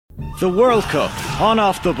The World Cup, on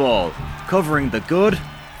off the ball, covering the good,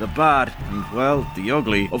 the bad, and, well, the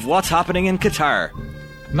ugly of what's happening in Qatar.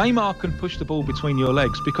 Neymar can push the ball between your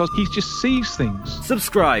legs because he just sees things.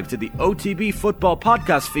 Subscribe to the OTB Football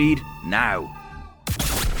Podcast feed now.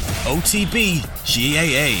 OTB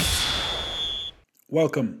GAA.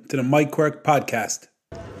 Welcome to the Mike Quirke Podcast.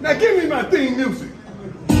 Now give me my theme music.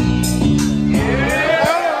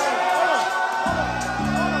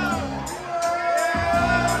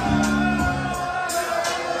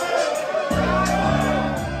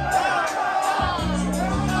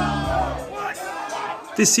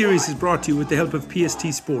 This series is brought to you with the help of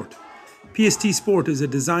PST Sport. PST Sport is a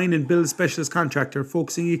design and build specialist contractor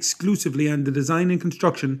focusing exclusively on the design and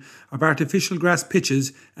construction of artificial grass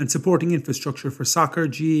pitches and supporting infrastructure for soccer,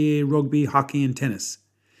 GAA, rugby, hockey and tennis.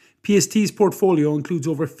 PST's portfolio includes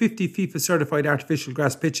over 50 FIFA certified artificial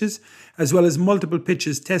grass pitches, as well as multiple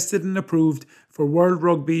pitches tested and approved for World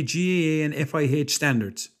Rugby, GAA and FIH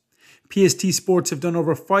standards. PST Sports have done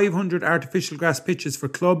over 500 artificial grass pitches for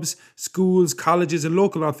clubs, schools, colleges and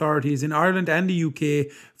local authorities in Ireland and the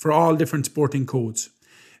UK for all different sporting codes.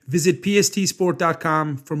 Visit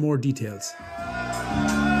pstsport.com for more details.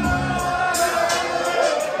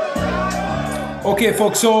 Okay,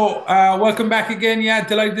 folks, so welcome back again. Yeah,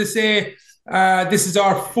 delighted to say this is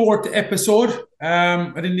our fourth episode.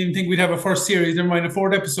 I didn't even think we'd have a first series, never mind, a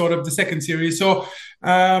fourth episode of the second series. So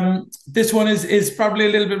this one is probably a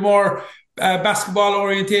little bit more basketball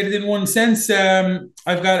orientated in one sense.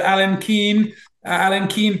 I've got Alan Keane. Alan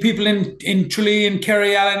Keane, people in Tralee and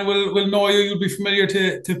Kerry, Alan will know you. You'll be familiar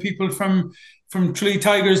to people from Tralee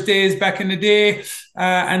Tigers days back in the day.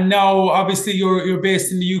 And now obviously you're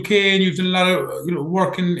based in the UK and you've done a lot of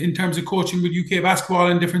work in terms of coaching with UK basketball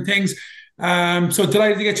and different things. So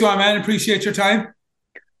delighted to get you on, man. Appreciate your time.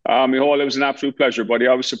 Mihal, it was an absolute pleasure, buddy.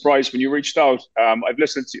 I was surprised when you reached out. I've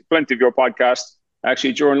listened to plenty of your podcasts.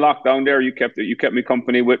 Actually, during lockdown there, you kept me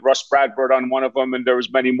company with Russ Bradford on one of them, and there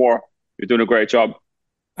was many more. You're doing a great job.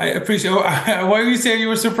 I appreciate it. Why were you saying you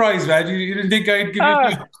were surprised, man? You didn't think I'd give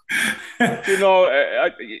you...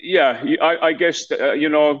 I guess,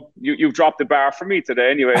 you've dropped the bar for me today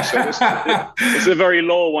anyway. So it's a very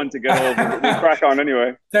low one to get over. We'll crack on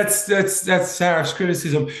anyway. That's harsh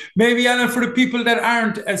criticism. Maybe, Alan, for the people that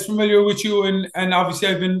aren't as familiar with you, and obviously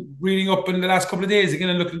I've been reading up in the last couple of days again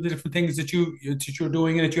and looking at the different things that you're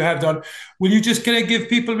doing and that you have done. Will you just kind of give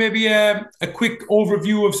people maybe a quick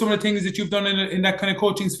overview of some of the things that you've done in that kind of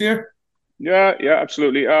coaching sphere? Yeah,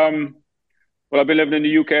 absolutely. Well, I've been living in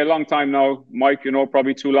the UK a long time now, Mike,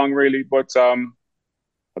 probably too long really, but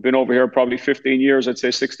I've been over here probably 15 years, I'd say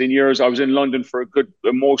 16 years. I was in London for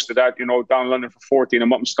most of that, down in London for 14.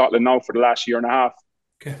 I'm up in Scotland now for the last year and a half.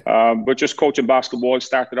 Okay. But just coaching basketball,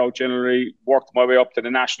 started out generally, worked my way up to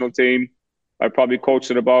the national team. I probably coached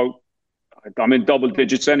at I'm in double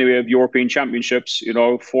digits anyway of European championships,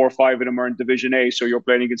 4 or 5 of them are in Division A. So you're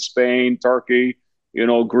playing against Spain, Turkey,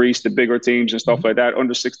 Greece, the bigger teams and stuff like that,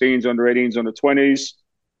 under 16s, under 18s, under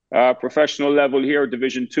 20s. Professional level here,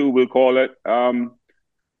 Division 2, we'll call it.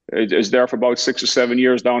 It is there for about 6 or 7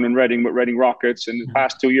 years down in Reading with Reading Rockets. In the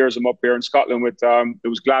past 2 years, I'm up here in Scotland with, it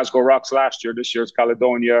was Glasgow Rocks last year. This year it's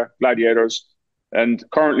Caledonia Gladiators. And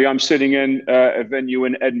currently I'm sitting in a venue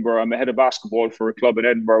in Edinburgh. I'm a head of basketball for a club in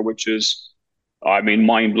Edinburgh, which is,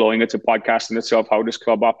 mind-blowing. It's a podcast in itself, how this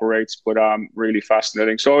club operates, but really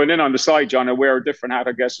fascinating. So, and then on the side, John, I wear a different hat,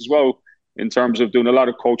 I guess, as well, in terms of doing a lot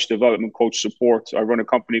of coach development, coach support. I run a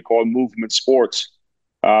company called Movement Sports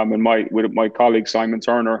with my colleague, Simon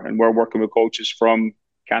Turner, and we're working with coaches from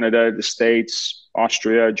Canada, the States,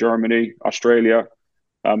 Austria, Germany, Australia.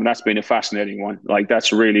 And that's been a fascinating one. Like,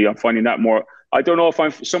 that's really, I'm finding that more. I don't know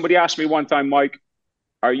if somebody asked me one time, Mike,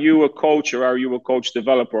 are you a coach or are you a coach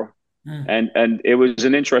developer? And it was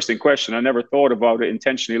an interesting question. I never thought about it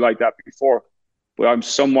intentionally like that before. But I'm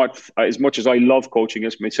somewhat, as much as I love coaching,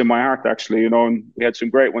 it's in my heart, actually, and we had some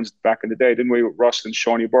great ones back in the day, didn't we? With Russ and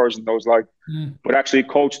Shawnee Burrs and those but actually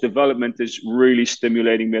coach development is really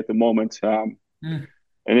stimulating me at the moment. And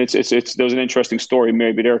there's an interesting story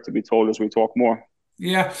maybe there to be told as we talk more.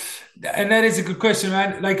 Yeah. And that is a good question,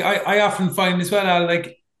 man. Like I often find as well, Al,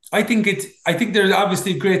 like, I think there's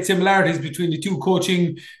obviously great similarities between the two,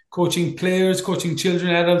 coaching players, coaching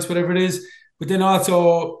children, adults, whatever it is, but then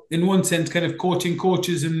also in one sense kind of coaching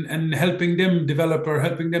coaches and helping them develop or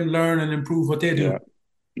helping them learn and improve what they do.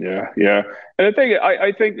 Yeah. And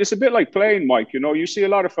I think it's a bit like playing, Mike. You see a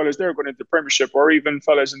lot of fellas there going into the Premiership, or even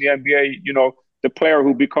fellas in the NBA, the player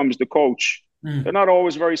who becomes the coach. They're not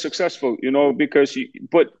always very successful,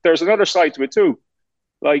 but there's another side to it too.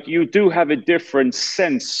 Like, you do have a different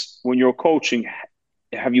sense when you're coaching.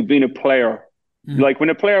 Have you been a player? Like when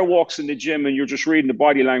a player walks in the gym and you're just reading the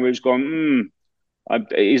body language going,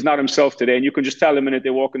 he's not himself today. And you can just tell the minute they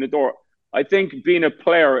walk in the door. I think being a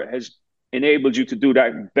player has enabled you to do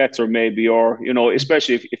that better maybe, or,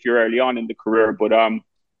 especially if you're early on in the career. But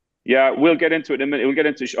yeah, we'll get into it in a minute. We'll get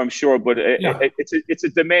into, I'm sure, but it's a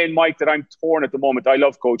domain, Mike, that I'm torn at the moment. I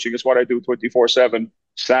love coaching. It's what I do 24/7,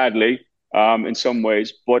 sadly, in some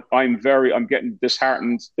ways. But I'm getting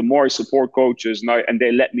disheartened. The more I support coaches and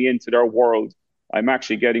they let me into their world, I'm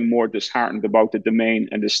actually getting more disheartened about the domain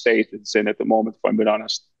and the state it's in at the moment, if I'm being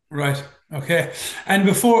honest. Right. Okay. And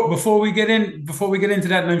before we get into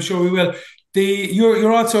that, and I'm sure we will, you're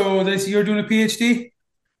doing a PhD?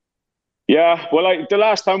 Yeah, well, the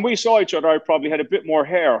last time we saw each other, I probably had a bit more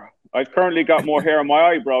hair. I've currently got more hair on my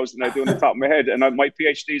eyebrows than I do on the top of my head, and my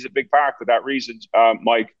PhD is a big part of that reason,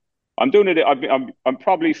 Mike. I'm doing it. I'm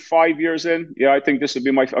probably 5 years in. Yeah, I think this will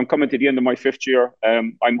be I'm coming to the end of my 5th year.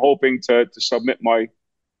 I'm hoping to submit my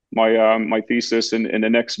thesis in the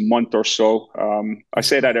next month or so. I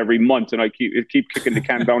say that every month, and I keep kicking the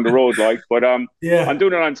can down the road, but yeah, I'm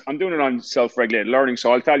doing it on self-regulated learning.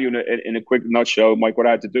 So I'll tell you in a quick nutshell, Mike, what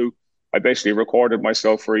I had to do. I basically recorded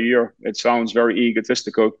myself for a year. It sounds very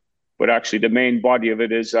egotistical, but actually the main body of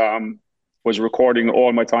it was recording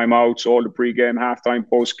all my timeouts, all the pre-game, halftime,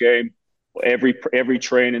 post-game, every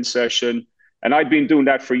training session. And I'd been doing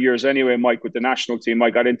that for years anyway, Mike, with the national team. I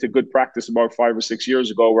got into good practice about 5 or 6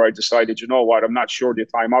 years ago where I decided, you know what, I'm not sure the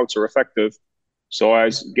timeouts are effective. So I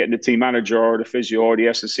was getting the team manager or the physio or the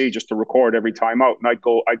S&C just to record every timeout.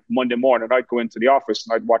 And Monday morning, I'd go into the office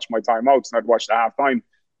and I'd watch my timeouts and I'd watch the halftime.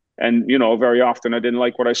 And, very often I didn't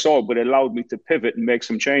like what I saw, but it allowed me to pivot and make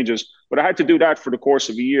some changes. But I had to do that for the course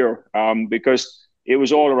of a year because it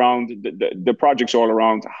was all around, the project's all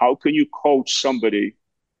around, how can you coach somebody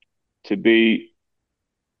to be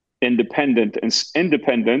independent,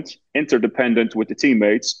 interdependent with the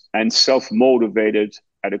teammates, and self-motivated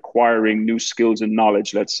at acquiring new skills and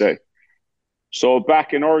knowledge, let's say. So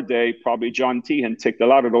back in our day, probably John Tehan ticked a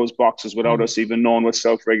lot of those boxes without us even knowing what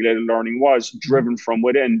self-regulated learning was, driven from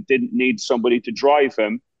within, didn't need somebody to drive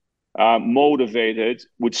him, motivated,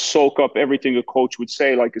 would soak up everything a coach would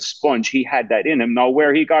say like a sponge. He had that in him. Now,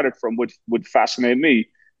 where he got it from would fascinate me.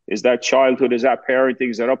 Is that childhood, is that parenting,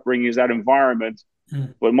 is that upbringing, is that environment?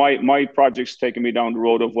 But my project's taking me down the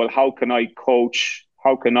road of, well, how can I coach?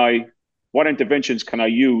 What interventions can I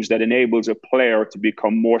use that enables a player to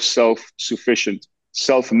become more self-sufficient,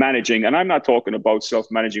 self-managing? And I'm not talking about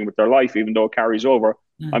self-managing with their life, even though it carries over.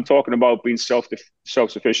 I'm talking about being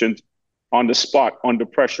self-sufficient on the spot, under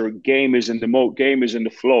pressure. Game is in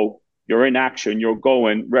the flow. You're in action, you're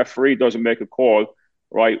going. Referee doesn't make a call,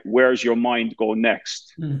 right? Where's your mind go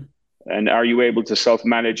next? And are you able to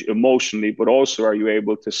self-manage emotionally, but also are you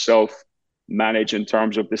able to self-manage in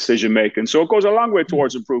terms of decision-making? So it goes a long way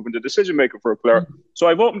towards improving the decision-making for a player. So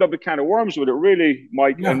I've opened up a can of worms with it, really,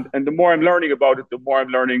 Mike. Yeah. And the more I'm learning about it, the more I'm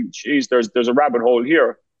learning, geez, there's a rabbit hole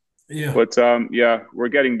here. Yeah. But we're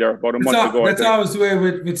getting there. About a month ago, that's always the way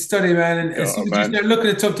with study, man. And as soon as you start looking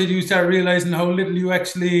at something, you start realizing how little you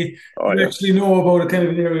actually know about a kind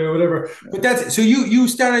of an area or whatever. Yeah. But that's so you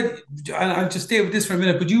started. And I'll just stay with this for a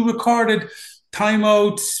minute. But you recorded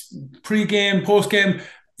timeouts, pre-game, post-game,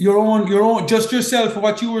 your own, just yourself,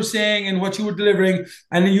 what you were saying and what you were delivering,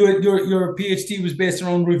 and then your PhD was based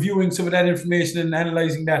around reviewing some of that information and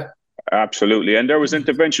analyzing that. Absolutely, and there was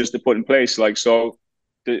interventions to put in place, like so.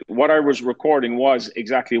 What I was recording was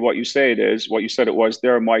exactly what you say it is, what you said it was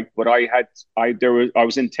there, Mike. But I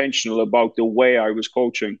was intentional about the way I was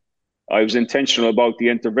coaching. I was intentional about the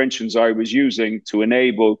interventions I was using to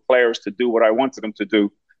enable players to do what I wanted them to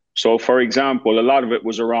do. So, for example, a lot of it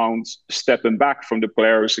was around stepping back from the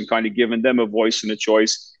players and kind of giving them a voice and a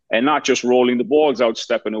choice, and not just rolling the balls out,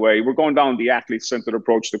 stepping away. We're going down the athlete-centered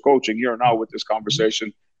approach to coaching here now with this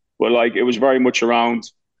conversation. But like, it was very much around,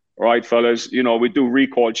 all right, fellas, we do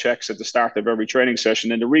recall checks at the start of every training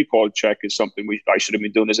session. And the recall check is something I should have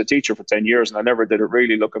been doing as a teacher for 10 years. And I never did it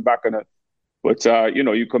really, looking back on it. But,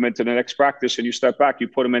 you come into the next practice and you step back, you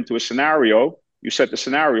put them into a scenario, you set the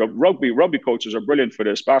scenario. Rugby coaches are brilliant for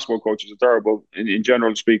this. Basketball coaches are terrible in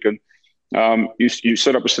general speaking. You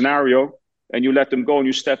set up a scenario and you let them go and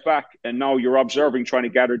you step back. And now you're observing, trying to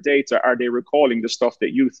gather data. Are they recalling the stuff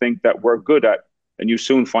that you think that we're good at? And you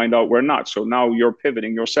soon find out we're not. So now you're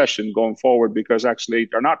pivoting your session going forward because actually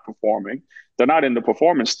they're not performing. They're not in the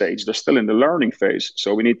performance stage. They're still in the learning phase.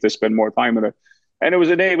 So we need to spend more time on it. And it was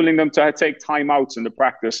enabling them to take timeouts in the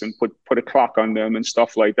practice and put a clock on them and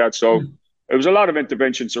stuff like that. So it was a lot of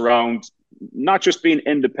interventions around not just being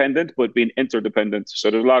independent, but being interdependent.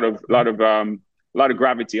 So there's a lot of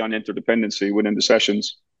gravity on interdependency within the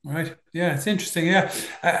sessions. Right. Yeah, it's interesting. Yeah.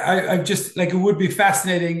 I just like it would be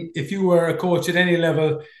fascinating if you were a coach at any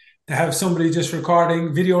level to have somebody just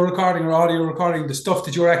recording, video recording or audio recording the stuff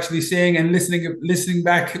that you're actually saying and listening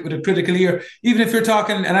back with a critical ear. Even if you're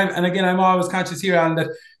talking, and again, I'm always conscious here, Alan, that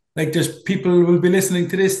like there's people who will be listening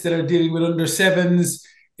to this that are dealing with under sevens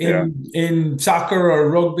Yeah. in soccer or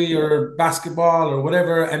rugby or basketball or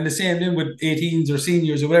whatever, and the same thing with 18s or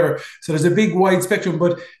seniors or whatever. So there's a big wide spectrum,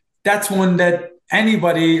 but that's one that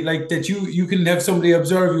anybody like that you can have somebody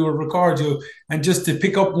observe you or record you, and just to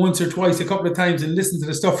pick up once or twice a couple of times and listen to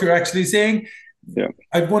the stuff you're actually saying. Yeah.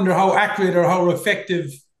 I'd wonder how accurate or how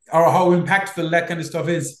effective or how impactful that kind of stuff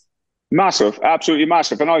is. Massive, absolutely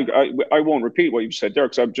massive. And I won't repeat what you said there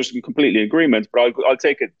because I'm just in completely agreement, but I'll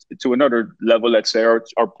take it to another level, let's say, or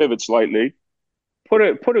pivot slightly. Put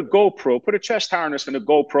a GoPro, put a chest harness and a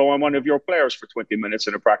GoPro on one of your players for 20 minutes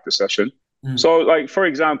in a practice session. So, like, for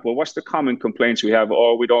example, what's the common complaints we have?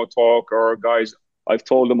 Oh, we don't talk, or guys, I've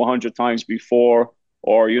told them 100 times before,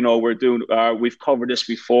 or, we've covered this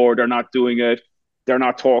before, they're not doing it, they're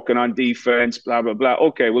not talking on defense, blah, blah, blah.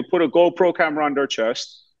 Okay, we'll put a GoPro camera on their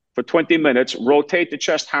chest for 20 minutes, rotate the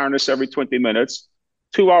chest harness every 20 minutes,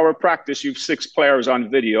 2 hour practice, you've 6 players on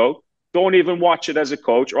video. Don't even watch it as a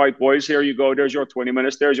coach. All right, boys, here you go. There's your 20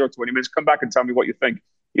 minutes. There's your 20 minutes. Come back and tell me what you think.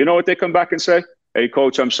 You know what they come back and say? Hey,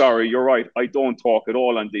 coach, I'm sorry. You're right. I don't talk at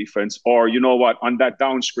all on defense. Or, you know what? On that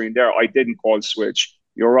down screen there, I didn't call switch.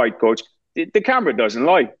 You're right, coach. The camera doesn't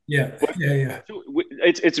lie. Yeah. But Yeah.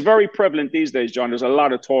 it's very prevalent these days, John. There's a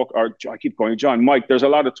lot of talk, or I keep going, John, Mike, there's a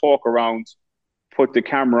lot of talk around put the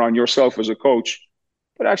camera on yourself as a coach.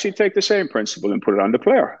 But actually take the same principle and put it on the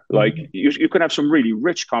player. Like you can have some really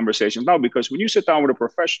rich conversations now, because when you sit down with a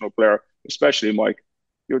professional player, especially Mike,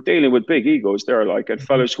 you're dealing with big egos there, like, and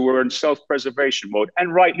fellas who are in self-preservation mode,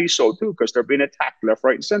 and rightly so too, because they're being attacked left,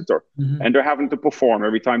 right, and center, and they're having to perform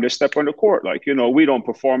every time they step on the court. Like, we don't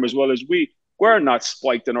perform as well as we're not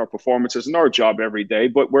spiked in our performances in our job every day,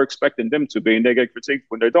 but we're expecting them to be, and they get critiqued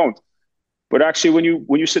when they don't. But actually,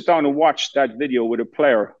 when you sit down and watch that video with a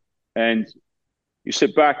player, and you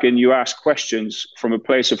sit back and you ask questions from a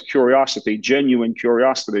place of curiosity, genuine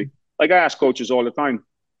curiosity. Like I ask coaches all the time,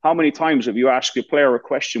 how many times have you asked a player a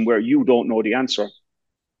question where you don't know the answer?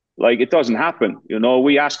 Like, it doesn't happen.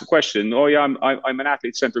 We ask a question. Oh yeah, I'm an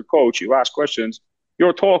athlete-centered coach. You ask questions.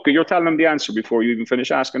 You're talking. You're telling them the answer before you even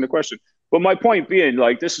finish asking the question. But my point being,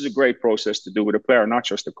 like, this is a great process to do with a player, not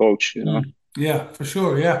just a coach. Yeah, for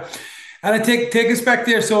sure. Yeah. And I take us back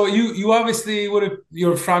there. So you obviously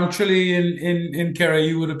you're from Tralee in Kerry.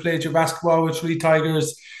 You would have played your basketball with Tralee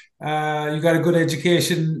Tigers. You got a good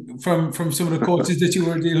education from some of the coaches that you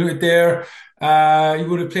were dealing with there. You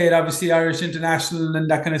would have played obviously Irish International and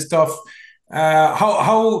that kind of stuff.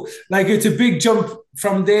 How like it's a big jump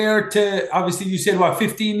from there to, obviously you said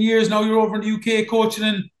 15 years now you're over in the UK coaching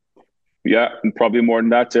and. Yeah, and probably more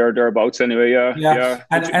than that thereabouts anyway. Yeah.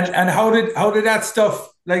 And how did that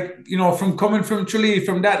stuff, like, from coming from Tralee,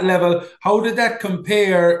 from that level, how did that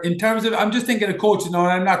compare in terms of, I'm just thinking of coaching now,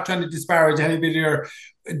 and I'm not trying to disparage anybody here,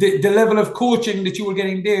 the level of coaching that you were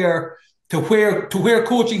getting there to where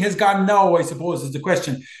coaching has gone now, I suppose, is the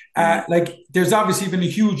question. Like, there's obviously been a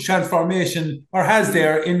huge transformation, or has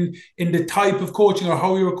there, in the type of coaching or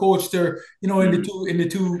how you were coached, or in the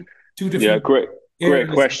two different. Yeah,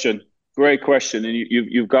 great question. Great question. And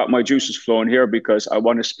you've got my juices flowing here, because I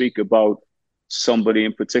want to speak about somebody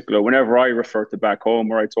in particular. Whenever I refer to back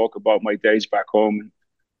home, or I talk about my days back home,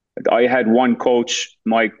 I had one coach,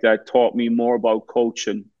 Mike, that taught me more about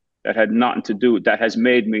coaching that had nothing to do, that has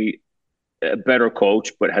made me a better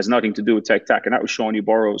coach, but has nothing to do with tech tack. And that was Shawnee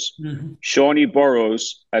Burrows. Shawnee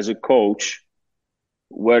Burrows as a coach,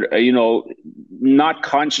 where, not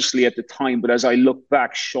consciously at the time, but as I look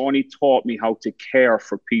back, Shawnee taught me how to care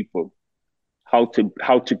for people. How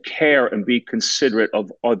to care and be considerate of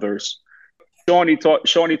others. Shawnee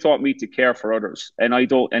taught me to care for others, and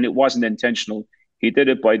it wasn't intentional. He did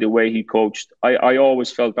it by the way he coached. I always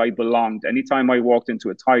felt I belonged. Anytime I walked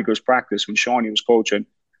into a Tigers practice when Shawnee was coaching,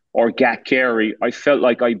 or Gat Carey, I felt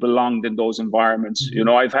like I belonged in those environments.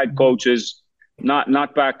 I've had coaches,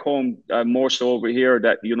 not back home, more so over here,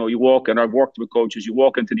 that you walk, and I've worked with coaches. You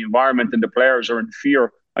walk into the environment and the players are in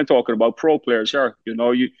fear. I'm talking about pro players here.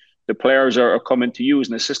 The players are coming to you as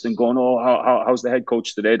an assistant, going, "Oh, how's the head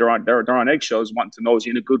coach today?" They're on eggshells, wanting to know, is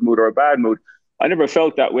he in a good mood or a bad mood. I never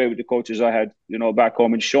felt that way with the coaches I had, back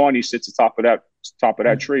home. And Shawnee sits atop of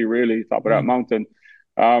that tree, really, top of that mountain.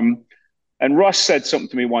 And Russ said something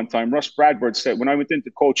to me one time. Russ Bradford said, when I went into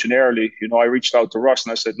coaching early, I reached out to Russ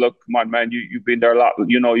and I said, "Look, come on, man, you've been there a lot.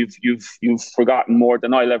 You've forgotten more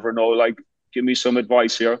than I'll ever know. Like, give me some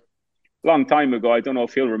advice here." long time ago. I don't know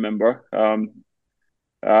if he'll remember.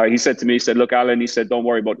 He said to me, he said, "Look, Alan," he said, "don't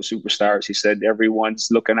worry about the superstars." He said, "Everyone's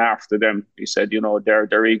looking after them." He said,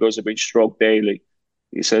 "Their egos have been stroked daily."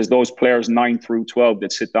 He says, "Those players 9 through 12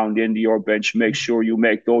 that sit down the end of your bench, make sure you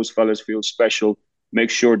make those fellas feel special. Make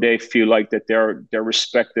sure they feel like that they're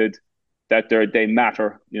respected, that they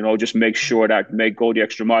matter. Just make sure that go the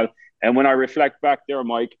extra mile." And when I reflect back there,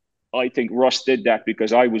 Mike, I think Russ did that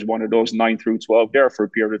because I was one of those 9 through 12 there for a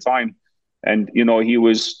period of time. And, I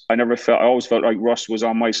always felt like Russ was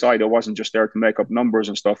on my side. I wasn't just there to make up numbers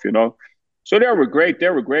and stuff. So they were great. They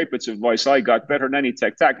were great bits of advice I got, better than any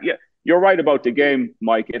tech tac. Yeah, you're right about the game,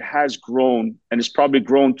 Mike. It has grown, and it's probably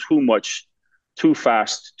grown too much, too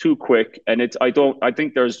fast, too quick. And I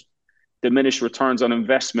think there's diminished returns on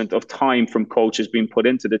investment of time from coaches being put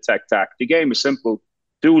into the tech tac. The game is simple.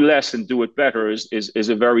 Do less and do it better is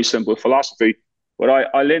a very simple philosophy. But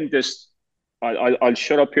I'll end this. I'll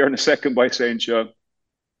shut up here in a second by saying, Joe,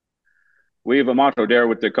 we have a motto there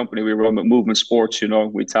with the company we run with Movement Sports.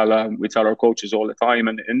 We tell our coaches all the time,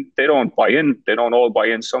 and they don't buy in. They don't all buy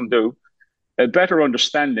in. Some do. A better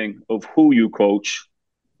understanding of who you coach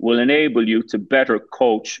will enable you to better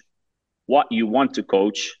coach what you want to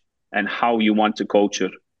coach and how you want to coach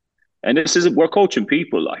it. And we're coaching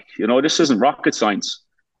people, this isn't rocket science.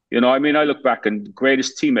 I look back and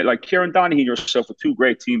greatest teammate, like Kieran Donaghy and yourself were two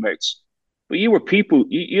great teammates. But you were people,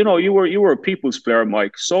 you were a people's player,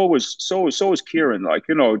 Mike. So was Kieran.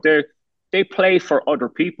 They play for other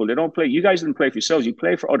people. They don't play. You guys didn't play for yourselves. You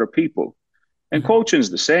play for other people. And coaching is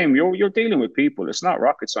the same. You're dealing with people. It's not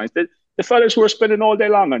rocket science. The fellas who are spending all day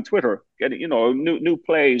long on Twitter, getting new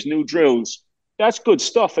plays, new drills. That's good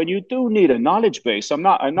stuff. And you do need a knowledge base. I'm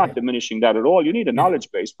not diminishing that at all. You need a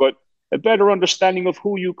knowledge base, but a better understanding of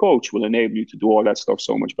who you coach will enable you to do all that stuff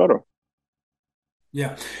so much better.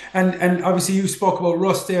 Yeah. And obviously you spoke about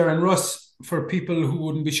Russ there, and Russ, for people who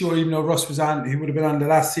wouldn't be sure, even though Russ was on, he would have been on the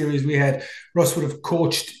last series we had. Russ would have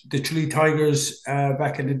coached the Tralee Tigers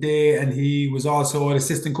back in the day, and he was also an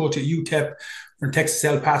assistant coach at UTEP from Texas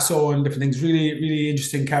El Paso and different things. Really, really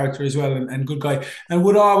interesting character as well, and good guy. And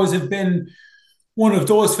would always have been one of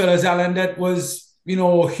those fellas, Alan, that was,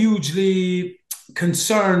 hugely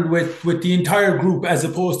concerned with the entire group, as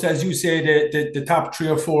opposed to, as you say, the top 3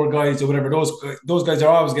 or 4 guys or whatever. Those guys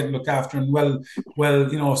are always getting looked after and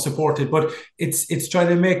well supported. But it's trying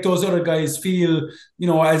to make those other guys feel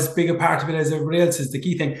as big a part of it as everybody else is the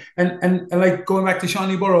key thing. And like going back to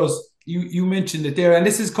Shawnee Burrows, you mentioned it there, and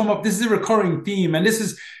this has come up. This is a recurring theme, and this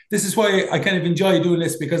is why I kind of enjoy doing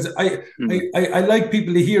this, because I like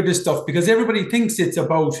people to hear this stuff, because everybody thinks it's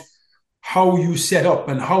about how you set up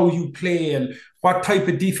and how you play and what type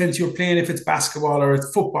of defense you're playing, if it's basketball or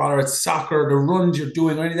it's football or it's soccer, the runs you're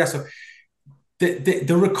doing or any of that stuff.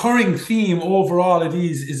 The recurring theme overall of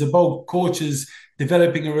these is about coaches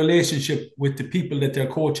developing a relationship with the people that they're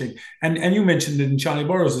coaching. And you mentioned it in Shawnee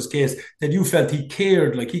Burrows' case that you felt he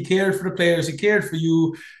cared, like he cared for the players, he cared for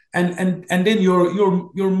you. And then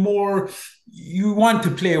you're more, you want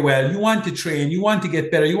to play well, you want to train, you want to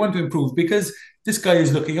get better, you want to improve, because this guy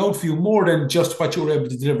is looking out for you more than just what you were able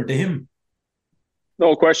to deliver to him.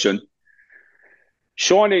 No question.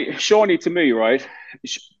 Shawnee to me, right?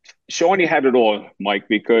 Shawnee had it all, Mike,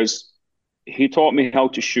 because he taught me how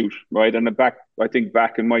to shoot, right? And I think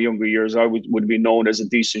back in my younger years, I would be known as a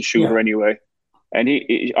decent shooter anyway. And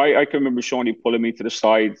I can remember Shawnee pulling me to the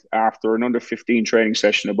side after an under 15 training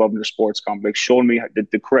session above in the sports complex, showing me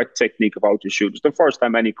the correct technique of how to shoot. It's the first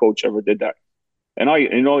time any coach ever did that. And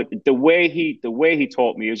the way he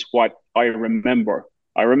taught me is what I remember.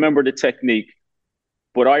 I remember the technique,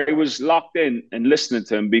 but I was locked in and listening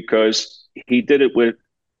to him because he did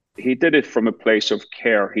it from a place of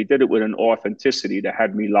care. He did it with an authenticity that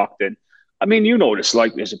had me locked in. I mean, this,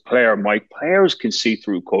 like, as a player, Mike, players can see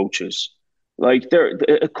through coaches. Like,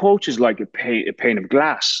 a coach is like a pane of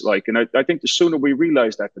glass. Like, and I think the sooner we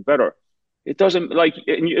realize that, the better. It doesn't, like,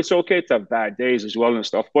 it's okay to have bad days as well and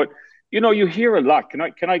stuff, but you hear a lot. Can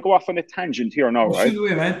I go off on a tangent here now, right? Shoot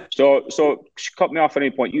away, man. So cut me off at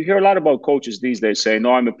any point. You hear a lot about coaches these days saying,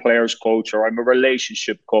 "No, I'm a player's coach," or "I'm a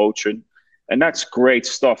relationship coach," and that's great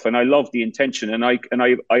stuff. And I love the intention, and I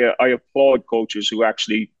applaud coaches who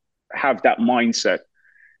actually have that mindset.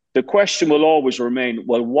 The question will always remain,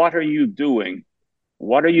 well, what are you doing?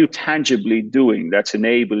 What are you tangibly doing that's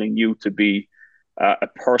enabling you to be a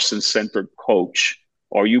person-centered coach?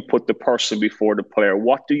 Or you put the person before the player?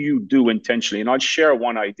 What do you do intentionally? And I'll share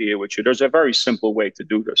one idea with you. There's a very simple way to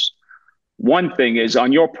do this. One thing is,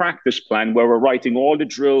 on your practice plan, where we're writing all the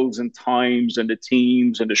drills and times and the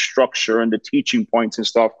teams and the structure and the teaching points and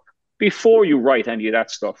stuff, before you write any of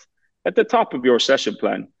that stuff, at the top of your session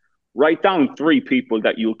plan, Write down 3 people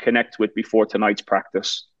that you'll connect with before tonight's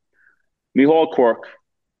practice. Micheál Quirke,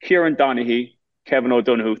 Kieran Donaghy, Kevin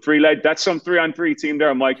O'Donoghue. That's some 3-on-3 team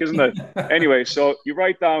there, Mike, isn't it? Anyway, so you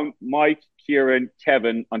write down Mike, Kieran,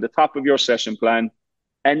 Kevin on the top of your session plan.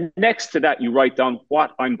 And next to that, you write down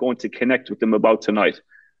what I'm going to connect with them about tonight.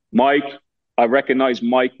 Mike, I recognize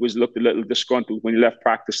Mike looked a little disgruntled when he left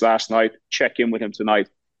practice last night. Check in with him tonight.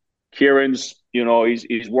 Kieran's,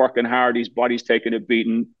 he's working hard. His body's taking a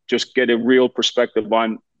beating. Just get a real perspective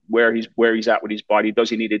on where he's at with his body. Does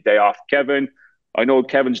he need a day off? Kevin, I know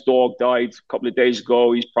Kevin's dog died a couple of days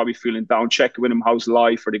ago. He's probably feeling down. Check with him. How's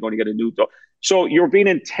life? Are they going to get a new dog? So you're being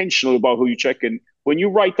intentional about who you check in. When you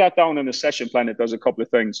write that down in a session plan, it does a couple of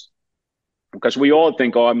things. Because we all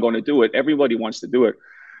think, oh, I'm going to do it. Everybody wants to do it.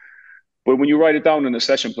 But when you write it down in a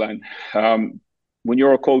session plan, when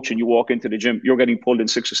you're a coach and you walk into the gym, you're getting pulled in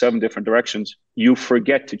 6 or 7 different directions. You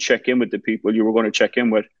forget to check in with the people you were going to check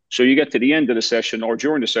in with. So you get to the end of the session or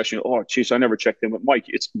during the session, oh, geez, I never checked in with Mike.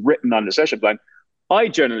 It's written on the session plan. I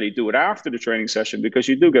generally do it after the training session because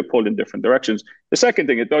you do get pulled in different directions. The second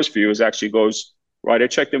thing it does for you is actually goes, right, I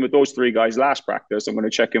checked in with those 3 guys last practice. I'm going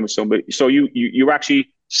to check in with somebody. So you're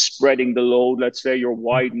actually spreading the load. Let's say you're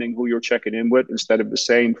widening who you're checking in with instead of the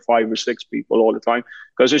same 5 or 6 people all the time.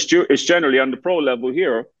 Because it's generally on the pro level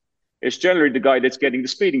here, it's generally the guy that's getting the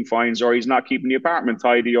speeding fines, or he's not keeping the apartment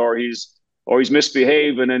tidy, or he's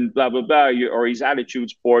misbehaving and blah, blah, blah, or his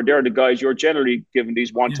attitude's poor. They're the guys you're generally giving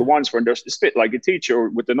these one-to-ones for. And there's a bit like a teacher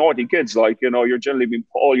with the naughty kids, you're generally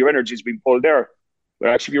all your energy's being pulled there. But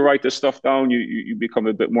actually, if you write this stuff down, you become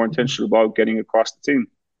a bit more intentional about getting across the team.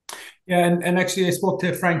 Yeah, and actually, I spoke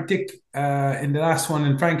to Frank Dick in the last one,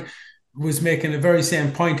 and Frank was making the very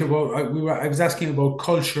same point about I was asking about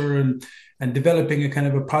culture and developing a kind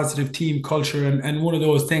of a positive team culture, and one of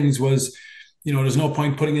those things was, there's no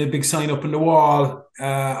point putting a big sign up on the wall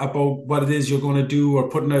about what it is you're going to do, or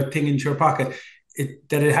putting a thing into your pocket.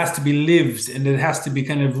 That it has to be lived, and it has to be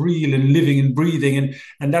kind of real and living and breathing,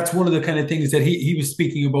 and that's one of the kind of things that he was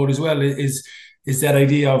speaking about as well, is that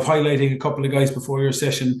idea of highlighting a couple of guys before your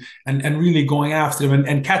session and really going after them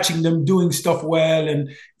and catching them doing stuff well, and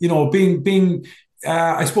being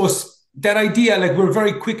I suppose that idea, like, we're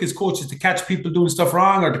very quick as coaches to catch people doing stuff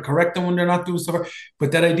wrong or to correct them when they're not doing stuff right.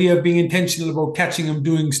 But that idea of being intentional about catching them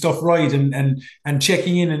doing stuff right and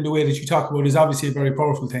checking in the way that you talk about is obviously a very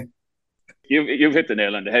powerful thing. You've hit the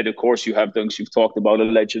nail on the head. Of course, you have things you've talked about, a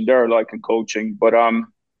legend there, like in coaching. But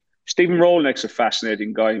Stephen Rolnick's a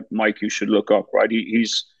fascinating guy, Mike. You should look up, right?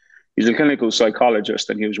 He's a clinical psychologist,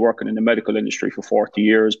 and he was working in the medical industry for 40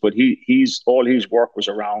 years. But he's all his work was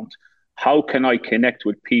around how can I connect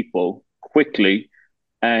with people quickly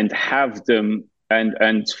and have them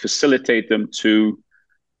and facilitate them to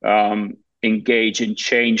engage in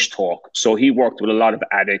change talk. So he worked with a lot of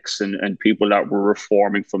addicts and people that were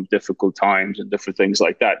reforming from difficult times and different things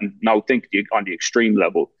like that. And now think on the extreme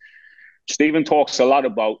level. Stephen talks a lot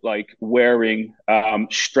about wearing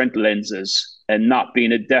strength lenses and not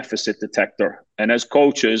being a deficit detector. And as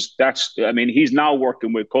coaches, he's now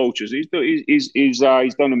working with coaches. He's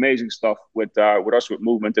done amazing stuff with us with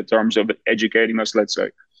movement in terms of educating us, let's say.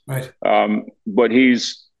 Right. But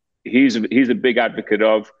he's a big advocate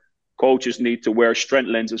of coaches need to wear strength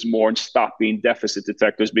lenses more and stop being deficit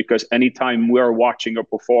detectors, because anytime we're watching a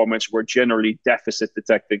performance, we're generally deficit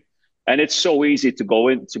detecting. And it's so easy to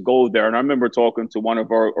go there. And I remember talking to one of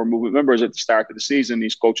our movement members at the start of the season.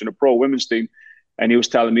 He's coaching a pro women's team, and he was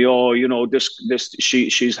telling me, "Oh,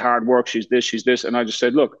 she's hard work. She's this." And I just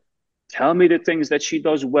said, "Look, tell me the things that she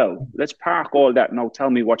does well. Let's park all that now. Tell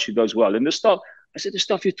me what she does well." And the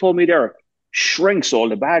stuff you told me there shrinks all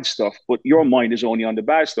the bad stuff, but your mind is only on the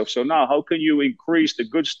bad stuff. So now, how can you increase the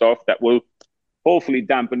good stuff that will hopefully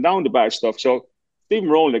dampen down the bad stuff? So Stephen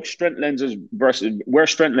Rolnick, strength lenses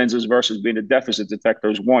versus being a deficit detector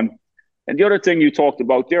is one. And the other thing you talked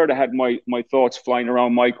about there that had my thoughts flying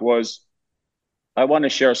around, Mike, was I want to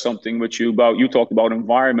share something with you about, you talked about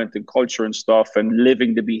environment and culture and stuff and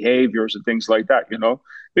living the behaviors and things like that,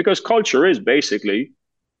 because culture is basically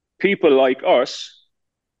people like us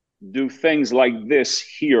do things like this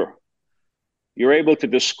here. You're able to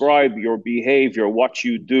describe your behavior, what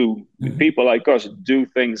you do. Mm-hmm. People like us do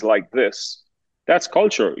things like this. That's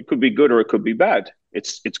culture. It could be good or it could be bad.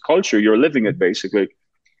 It's culture. You're living it, basically.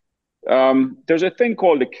 There's a thing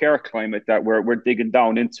called the care climate that we're digging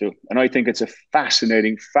down into. And I think it's a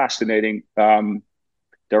fascinating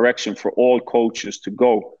direction for all coaches to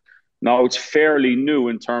go. Now, it's fairly new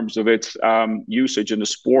in terms of its usage in the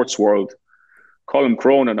sports world. Colin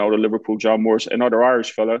Cronin out of Liverpool, John Moore's another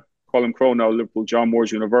Irish fella, Colin Crowe now, Liverpool John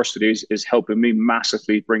Moores University, is helping me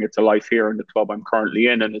massively bring it to life here in the club I'm currently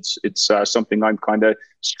in, and it's something I'm kind of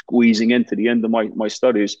squeezing into the end of my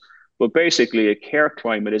studies. But basically, a care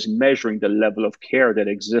climate is measuring the level of care that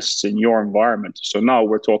exists in your environment. So now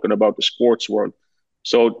we're talking about the sports world.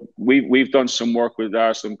 So we've done some work with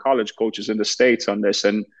some college coaches in the States on this,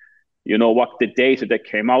 and you know what, the data that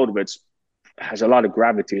came out of it has a lot of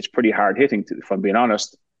gravity. It's pretty hard hitting, if I'm being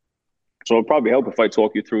honest. So it'll probably help if I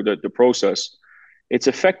talk you through the process. It's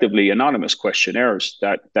effectively anonymous questionnaires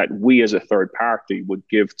that we as a third party would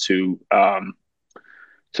give to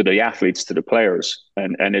the athletes, to the players.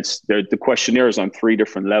 And it's the questionnaire is on 3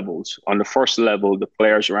 different levels. On the first level, the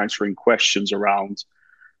players are answering questions around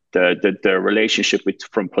the relationship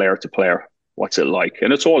from player to player. What's it like?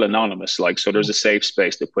 And it's all anonymous, so there's a safe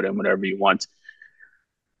space to put in whatever you want.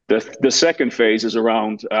 The second phase is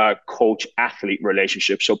around coach-athlete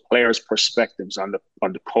relationship, so players' perspectives on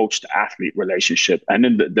the coach-to-athlete relationship. And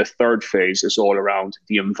then the third phase is all around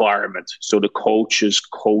the environment, so the coach's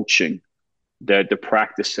coaching, the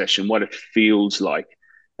practice session, what it feels like.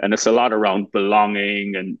 And it's a lot around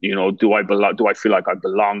belonging and, do I feel like I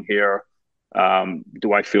belong here?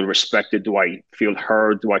 Do I feel respected? Do I feel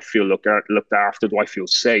heard? Do I feel looked after? Do I feel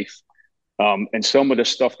safe? And some of the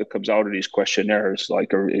stuff that comes out of these questionnaires,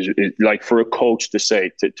 is like for a coach to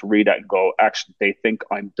say, to read that and go, actually, they think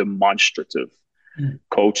I'm demonstrative.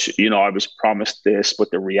 Coach, I was promised this, but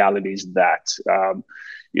the reality is that,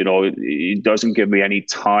 it doesn't give me any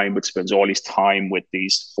time, but spends all his time with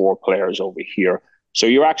these 4 players over here. So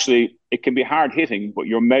it can be hard hitting, but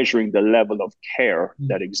you're measuring the level of care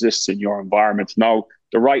that exists in your environment. Now,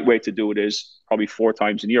 the right way to do it is probably 4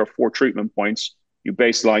 times a year, 4 treatment points. You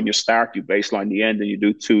baseline your start, you baseline the end, and you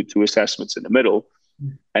do two assessments in the middle.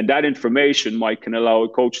 And that information can allow a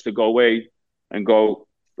coach to go away and go,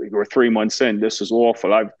 we're 3 months in, this is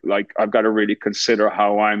awful. I've got to really consider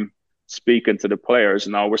how I'm speaking to the players.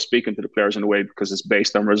 Now we're speaking to the players in a way because it's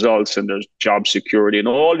based on results and there's job security and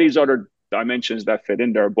all these other dimensions that fit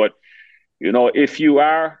in there. But, if you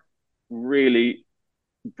are really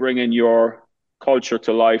bringing your culture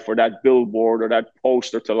to life, or that billboard or that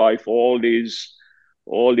poster to life, all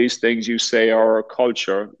these things you say are a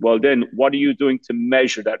culture, well, then what are you doing to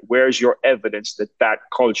measure that? Where's your evidence that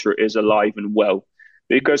culture is alive and well?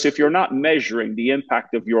 Because if you're not measuring the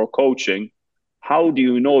impact of your coaching, how do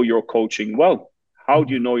you know you're coaching well? How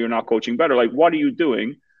do you know you're not coaching better? What are you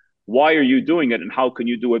doing? Why are you doing it? And how can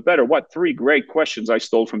you do it better? What 3 great questions I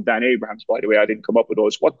stole from Dan Abrahams, by the way. I didn't come up with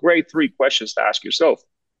those. What great 3 questions to ask yourself.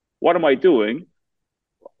 What am I doing?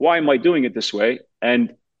 Why am I doing it this way?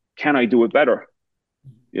 And can I do it better?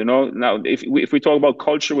 Now, if we talk about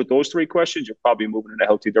culture with those 3 questions, you're probably moving in a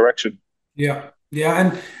healthy direction.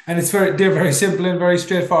 Yeah, and they're very simple and very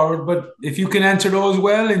straightforward. But if you can answer those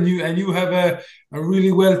well, and you have a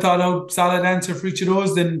really well thought out, solid answer for each of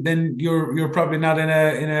those, then you're probably not in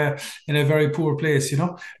a very poor place.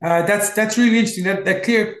 That's really interesting. That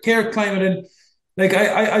care climate, and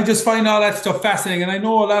I just find all that stuff fascinating. And I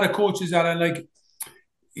know a lot of coaches that are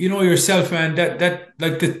yourself, man, that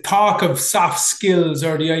the talk of soft skills,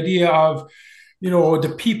 or the idea of,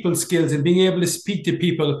 the people skills and being able to speak to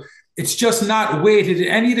people, it's just not weighted.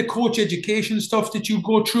 Any of the coach education stuff that you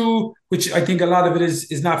go through, which I think a lot of it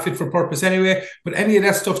is not fit for purpose anyway, but any of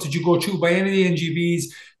that stuff that you go through by any of the NGBs,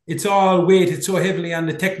 it's all weighted so heavily on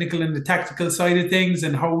the technical and the tactical side of things,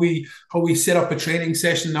 and how we set up a training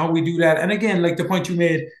session and how we do that. And again, like the point you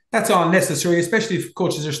made, that's all necessary, especially if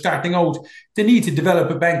coaches are starting out. They need to develop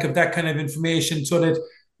a bank of that kind of information so that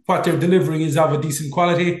what they're delivering is of a decent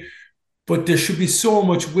quality. But there should be so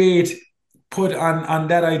much weight put on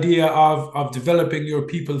that idea of developing your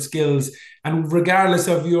people skills. And regardless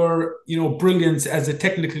of your brilliance as a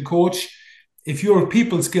technical coach, if your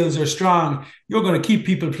people skills are strong, you're going to keep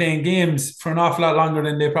people playing games for an awful lot longer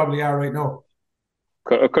than they probably are right now.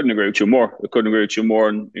 I couldn't agree with you more.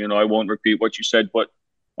 And I won't repeat what you said, but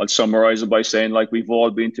I'll summarize it by saying, we've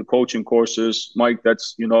all been to coaching courses, Mike,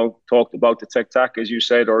 that's talked about the tech tac, as you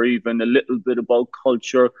said, or even a little bit about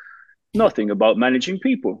culture. Nothing about managing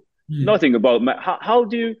people. Nothing about how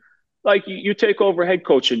do you, you take over head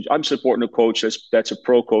coaching. I'm supporting a coach that's a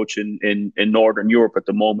pro coach in Northern Europe at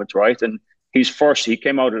the moment, right? And he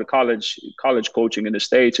came out of the college coaching in the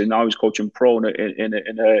States, and now he's coaching pro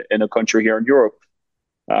in a country here in Europe.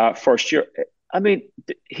 First year. I mean,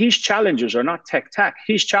 his challenges are not tech tac.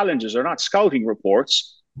 His challenges are not scouting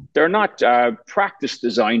reports. They're not practice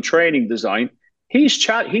design, training design. His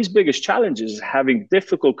biggest challenge is having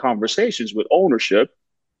difficult conversations with ownership,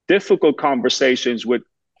 difficult conversations with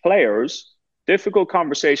players, difficult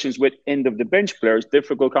conversations with end of the bench players,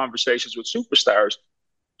 difficult conversations with superstars.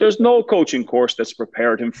 There's no coaching course that's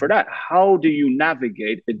prepared him for that. How do you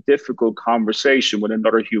navigate a difficult conversation with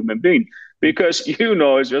another human being? Because you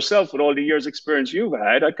know, as yourself, with all the years' experience you've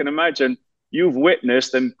had, I can imagine you've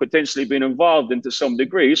witnessed and potentially been involved in, to some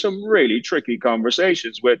degree, some really tricky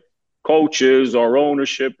conversations with coaches or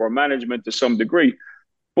ownership or management to some degree.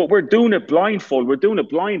 But we're doing it blindfold. We're doing it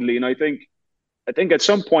blindly. And I think at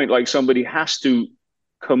some point, like, somebody has to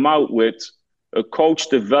come out with a coach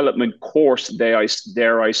development course,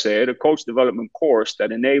 dare I say it, a coach development course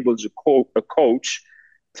that enables a coach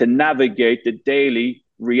to navigate the daily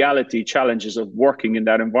reality challenges of working in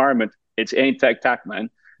that environment. It's ain't tech, man.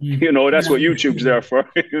 You know, that's what YouTube's there for.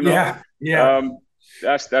 You know,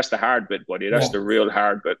 that's the hard bit, buddy. That's the real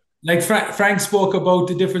hard bit. Like Frank spoke about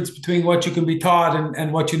the difference between what you can be taught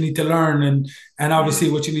and what you need to learn, and obviously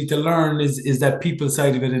what you need to learn is that people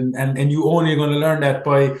side of it, and you only are going to learn that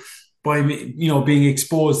by being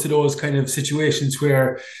exposed to those kind of situations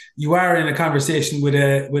where you are in a conversation with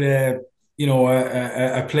a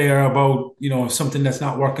player about something that's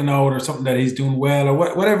not working out or something that he's doing well or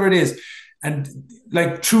whatever it is, and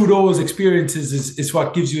like through those experiences is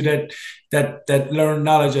what gives you that learned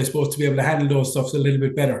knowledge, I suppose, to be able to handle those stuff a little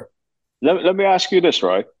bit better. Let me ask you this,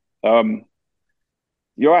 right?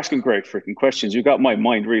 You're asking great freaking questions. You got my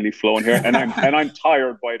mind really flowing here, and I'm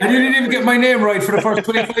tired by that. I didn't even get my name right for the first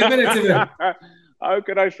 25 minutes of it. How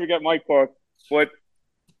could I forget my part? But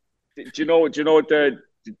do you know what the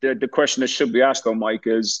question that should be asked, though, Mike,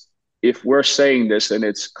 is if we're saying this and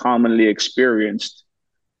it's commonly experienced,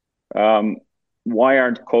 why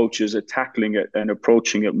aren't coaches tackling it and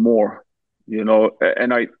approaching it more? You know,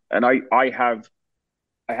 and I have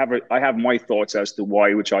my thoughts as to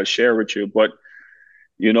why, which I'll share with you. But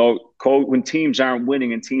you know, when teams aren't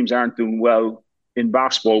winning and teams aren't doing well in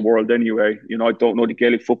basketball world anyway, you know, I don't know the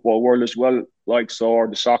Gaelic football world as well, or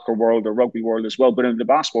the soccer world or rugby world as well. But in the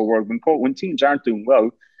basketball world, when teams aren't doing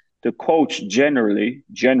well, the coach generally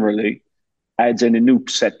adds in a new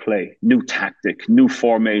set play, new tactic, new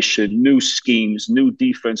formation, new schemes, new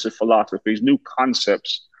defensive philosophies, new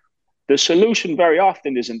concepts. The solution very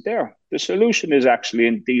often isn't there. The solution is actually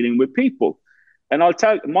in dealing with people. And I'll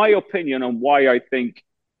tell my opinion on why I think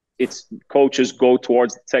coaches go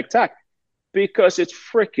towards the tech, because it's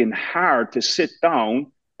freaking hard to sit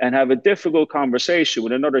down and have a difficult conversation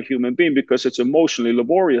with another human being, because it's emotionally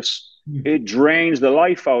laborious. It drains the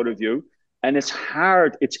life out of you, and it's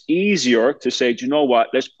hard. It's easier to say, do you know what?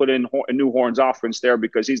 Let's put in a new Horns offense there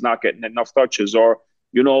because he's not getting enough touches, or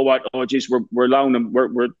you know what? Oh, geez, we're allowing him.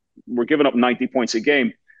 We're giving up 90 points a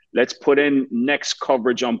game. Let's put in next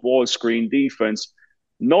coverage on ball screen defense.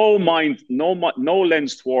 No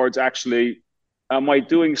lens towards actually, am I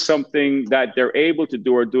doing something that they're able to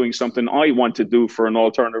do or doing something I want to do for an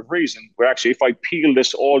alternative reason? Where actually, if I peel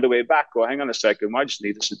this all the way back, go, hang on a second, I just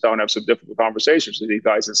need to sit down and have some difficult conversations with these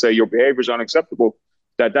guys and say, your behavior is unacceptable,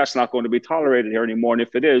 that's not going to be tolerated here anymore. And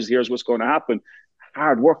if it is, here's what's going to happen.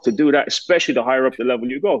 Hard work to do that, especially the higher up the level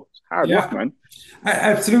you go. It's hard work, man.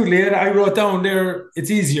 Absolutely. And I wrote down there, it's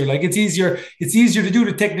easier. Like it's easier to do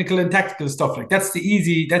the technical and tactical stuff. Like that's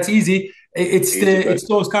easy. It's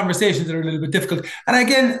those conversations that are a little bit difficult. And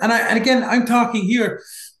again, I'm talking here,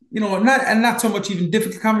 not so much even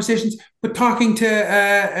difficult conversations, but talking to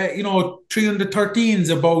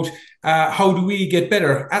 313s about how do we get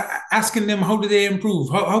better? Asking them how do they improve?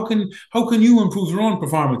 How can you improve your own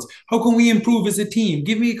performance? How can we improve as a team?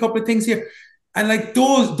 Give me a couple of things here. And like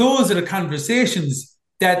those are the conversations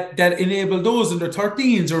that enable those in their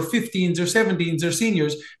 13s or 15s or 17s or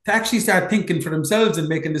seniors to actually start thinking for themselves and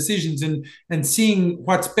making decisions and seeing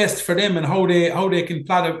what's best for them and how they can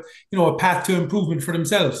plot a path to improvement for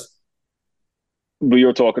themselves. But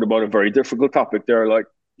you're talking about a very difficult topic there. Like,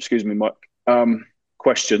 excuse me, Mike.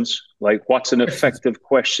 Questions like, what's an effective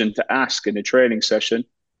question to ask in a training session?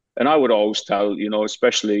 And I would always tell,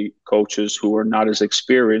 especially coaches who are not as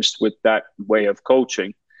experienced with that way of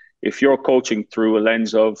coaching, if you're coaching through a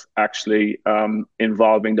lens of actually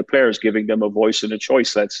involving the players, giving them a voice and a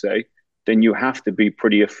choice, let's say, then you have to be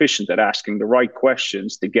pretty efficient at asking the right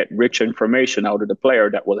questions to get rich information out of the player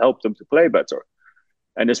that will help them to play better.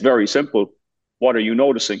 And it's very simple. What are you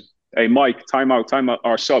noticing? Hey, Mike, time out,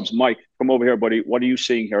 our subs. Mike, come over here, buddy. What are you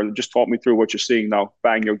seeing here? Just talk me through what you're seeing now.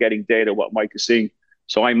 Bang, you're getting data, what Mike is seeing.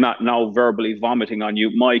 So I'm not now verbally vomiting on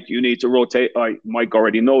you. Mike, you need to rotate. Mike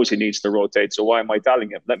already knows he needs to rotate. So why am I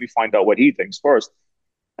telling him? Let me find out what he thinks first.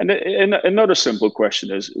 And another simple question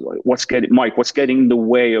is, what's getting in the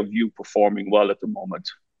way of you performing well at the moment?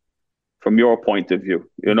 From your point of view,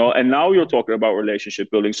 and now you're talking about relationship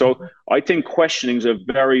building. So I think questioning is a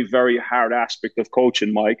very, very hard aspect of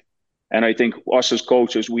coaching, Mike. And I think us as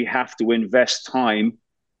coaches, we have to invest time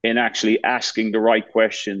in actually asking the right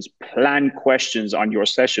questions, plan questions on your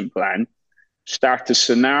session plan, start to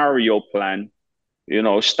scenario plan,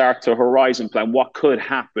 start to horizon plan. What could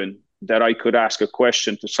happen that I could ask a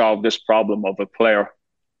question to solve this problem of a player?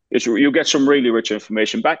 You get some really rich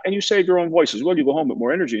information back, and you save your own voice as well. You go home with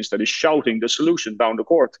more energy instead of shouting the solution down the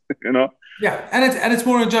court. Yeah, and it's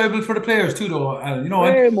more enjoyable for the players too, though.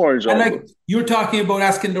 Way more enjoyable. And like you're talking about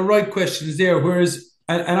asking the right questions there, whereas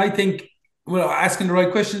and I think asking the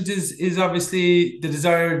right questions is obviously the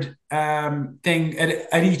desired thing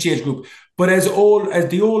at each age group. But as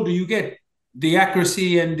the older you get, the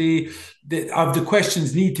accuracy and the of the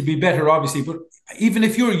questions need to be better, obviously. But even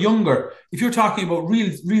if you're younger, if you're talking about real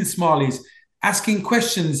smallies, asking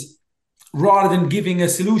questions rather than giving a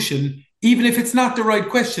solution, even if it's not the right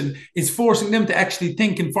question, is forcing them to actually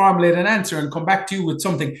think and formulate an answer and come back to you with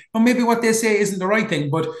something. Well, maybe what they say isn't the right thing,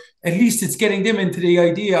 but at least it's getting them into the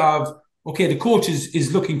idea of, okay, the coach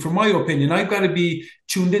is looking for my opinion. I've got to be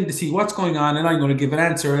tuned in to see what's going on, and I'm going to give an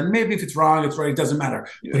answer. And maybe if it's wrong, it's right, it doesn't matter.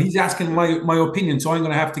 Yeah. But he's asking my opinion, so I'm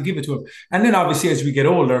going to have to give it to him. And then obviously as we get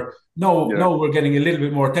older, no, we're getting a little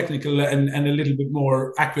bit more technical and a little bit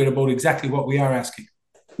more accurate about exactly what we are asking.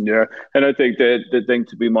 Yeah, and I think the thing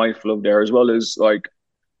to be mindful of there as well is, like,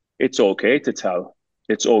 it's okay to tell.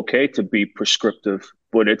 It's okay to be prescriptive,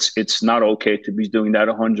 but it's not okay to be doing that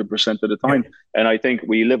 100% of the time. Yeah. And I think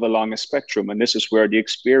we live along a spectrum, and this is where the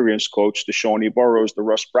experienced coach, the Shoney Burrows, the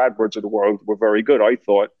Russ Bradfords of the world were very good. I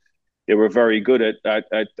thought they were very good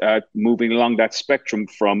at moving along that spectrum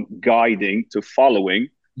from guiding to following,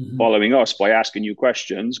 following us by asking you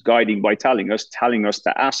questions, guiding by telling us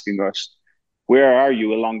to asking us. Where are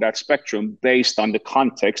you along that spectrum based on the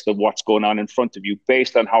context of what's going on in front of you,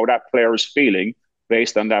 based on how that player is feeling,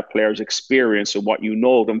 based on that player's experience and what you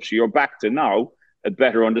know of them. So you're back to now a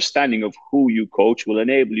better understanding of who you coach will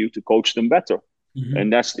enable you to coach them better.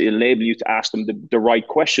 And that's to enable you to ask them the right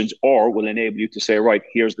questions, or will enable you to say, right,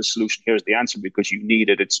 here's the solution, here's the answer because you need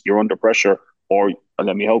it. You're under pressure, or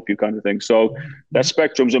let me help you kind of thing. So that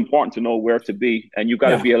spectrum is important to know where to be, and you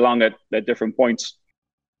got to be along at different points.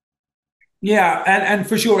 Yeah, and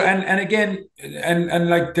for sure, and again, and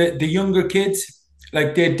like the younger kids,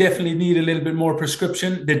 like they definitely need a little bit more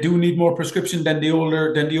prescription. They do need more prescription than the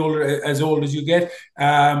older as old as you get.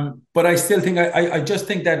 But I still think I just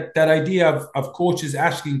think that idea of coaches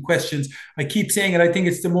asking questions. I keep saying it. I think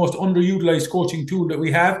it's the most underutilized coaching tool that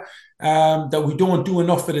we have. That we don't do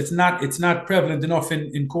enough of it. It's not prevalent enough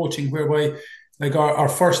in coaching, whereby like our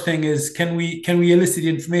first thing is can we elicit the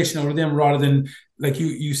information out of them rather than, like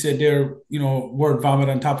you said there, word vomit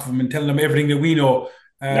on top of them and telling them everything that we know.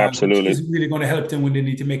 Absolutely. Which isn't really going to help them when they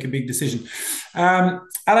need to make a big decision. And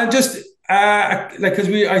I just because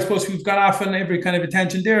I suppose we've got off on every kind of a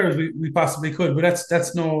tangent there as we possibly could, but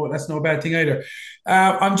that's no bad thing either.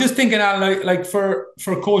 I'm just thinking like for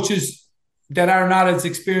coaches that are not as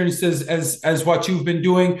experienced as what you've been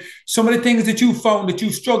doing, some of the things that you found that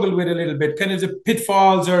you've struggled with a little bit, kind of the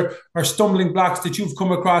pitfalls or stumbling blocks that you've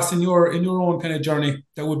come across in your own kind of journey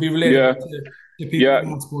that would be related to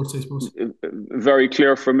people in sports, I suppose. Very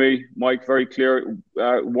clear for me, Mike, very clear.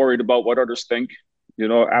 Worried about what others think,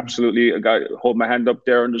 absolutely. I got to hold my hand up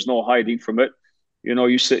there and there's no hiding from it.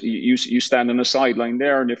 You stand on the sideline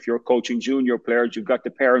there, and if you're coaching junior players, you've got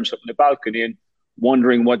the parents up in the balcony and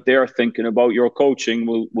wondering what they're thinking about your coaching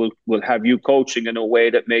will have you coaching in a way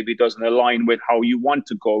that maybe doesn't align with how you want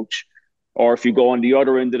to coach. Or if you go on the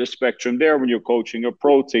other end of the spectrum there, when you're coaching a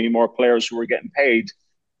pro team or players who are getting paid,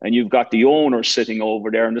 and you've got the owner sitting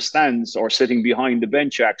over there in the stands or sitting behind the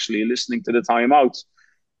bench actually listening to the timeouts,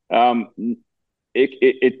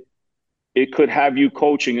 it could have you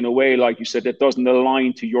coaching in a way, like you said, that doesn't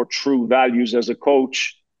align to your true values as a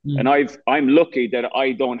coach. And I'm lucky that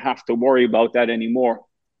I don't have to worry about that anymore.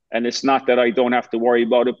 And it's not that I don't have to worry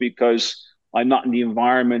about it because I'm not in the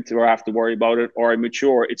environment where I have to worry about it or I'm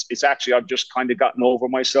mature. It's actually I've just kind of gotten over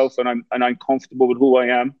myself and I'm comfortable with who I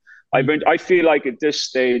am. I feel like at this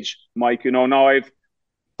stage, Mike, now I've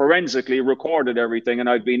forensically recorded everything, and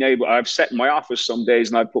I've sat in my office some days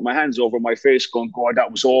and I've put my hands over my face going, God, that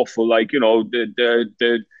was awful. Like,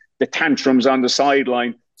 the tantrums on the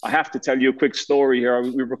sideline. I have to tell you a quick story here.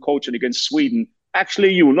 We were coaching against Sweden.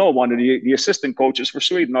 Actually, one of the assistant coaches for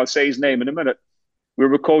Sweden. I'll say his name in a minute. We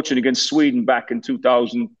were coaching against Sweden back in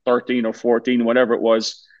 2013 or 14, whatever it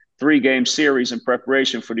was, 3-game series in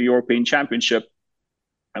preparation for the European Championship.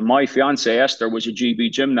 And my fiance, Esther, was a GB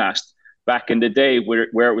gymnast back in the day where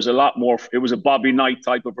it was a lot more, it was a Bobby Knight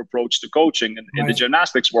type of approach to coaching in the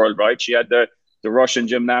gymnastics world, right? She had the Russian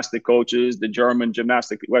gymnastic coaches, the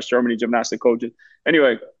West Germany gymnastic coaches.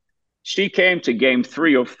 Anyway, She came to game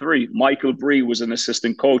 3 of 3. Michael Bree was an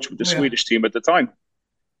assistant coach with the Swedish team at the time.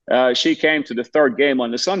 She came to the third game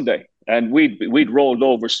on the Sunday, and we'd rolled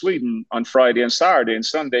over Sweden on Friday and Saturday, and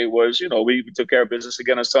Sunday was, we took care of business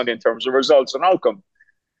again on Sunday in terms of results and outcome.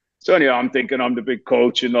 So anyhow, I'm thinking I'm the big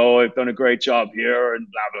coach, I've done a great job here and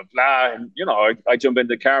blah, blah, blah. And, I jump in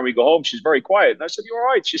the car and we go home. She's very quiet. And I said, "You're all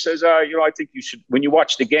right." She says, I think you should, when you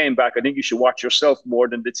watch the game back, I think you should watch yourself more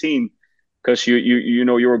than the team because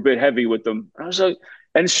you're a bit heavy with them. And I was like,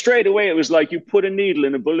 and straight away, it was like you put a needle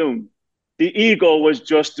in a balloon. The ego was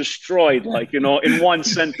just destroyed, in one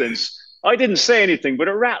sentence. I didn't say anything, but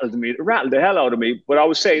it rattled me. It rattled the hell out of me. But I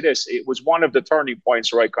would say this, it was one of the turning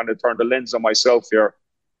points where I kind of turned the lens on myself here.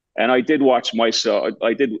 And I did watch myself.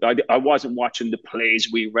 I wasn't watching the plays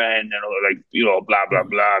we ran and blah, blah,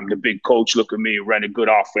 blah. The big coach, look at me, ran a good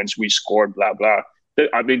offense. We scored, blah, blah. The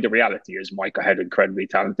reality is, Mike, I had incredibly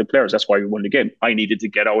talented players. That's why we won the game. I needed to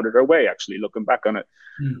get out of their way, actually, looking back on it.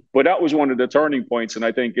 But that was one of the turning points. And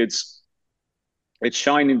I think it's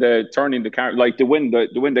turning the car, like the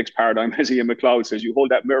Windex paradigm, as Ian McLeod says. You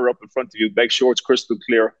hold that mirror up in front of you, make sure it's crystal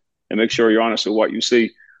clear, and make sure you're honest with what you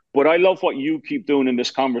see. But I love what you keep doing in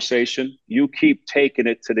this conversation. You keep taking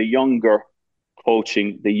it to the younger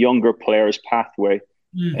coaching, the younger players' pathway.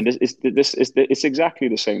 And it's exactly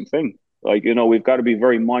the same thing. We've got to be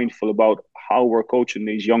very mindful about how we're coaching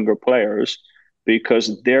these younger players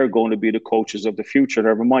because they're going to be the coaches of the future.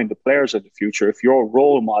 Never mind the players of the future. If you're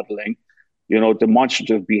role modeling,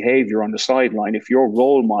 demonstrative behavior on the sideline, if you're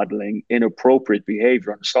role modeling inappropriate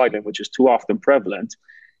behavior on the sideline, which is too often prevalent,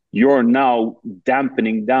 you're now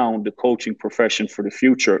dampening down the coaching profession for the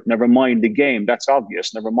future. Never mind the game, that's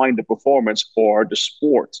obvious. Never mind the performance or the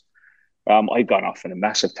sport. I got off on a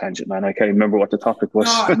massive tangent, man. I can't remember what the topic was.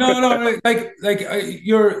 No.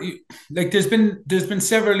 There's been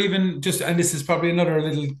several, even just, and this is probably another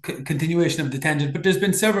little continuation of the tangent, but there's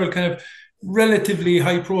been several kind of relatively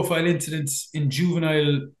high-profile incidents in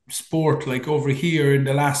juvenile sport, like over here in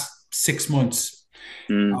the last 6 months,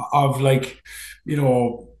 of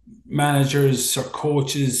managers or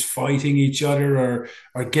coaches fighting each other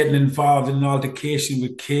or getting involved in an altercation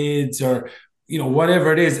with kids or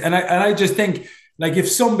whatever it is. And I just think, like, if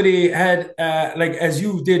somebody had as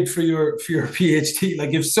you did for your PhD,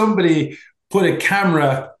 like if somebody put a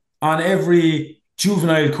camera on every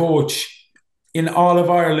juvenile coach in all of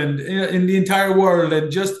Ireland, in the entire world, and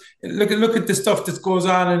just look at the stuff that goes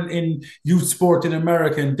on in youth sport in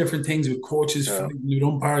America and different things with coaches, with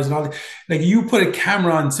umpires and all that. Like, you put a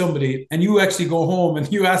camera on somebody and you actually go home and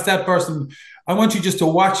you ask that person, I want you just to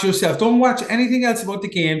watch yourself. Don't watch anything else about the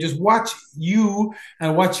game. Just watch you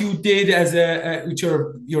and what you did as with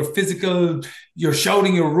your physical, you're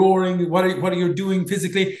shouting, you're roaring, what are you doing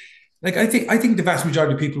physically? Like, I think the vast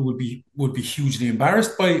majority of people would be hugely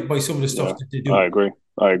embarrassed by some of the stuff that they do. I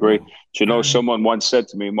agree. Do someone once said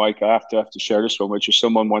to me, Mike, I have to share this one with you.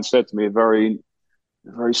 Someone once said to me, a very,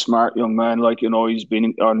 very smart young man, he's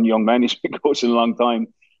been on young man, he's been coaching a long time.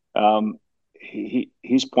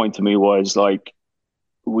 His point to me was like,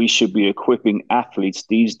 we should be equipping athletes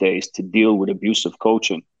these days to deal with abusive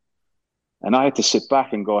coaching. And I had to sit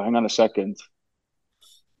back and go, hang on a second.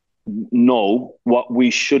 No, what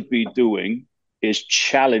we should be doing is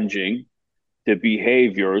challenging the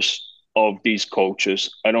behaviors of these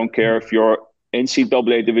coaches. I don't care if you're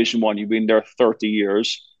NCAA Division I, you've been there 30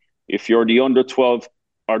 years. If you're the under 12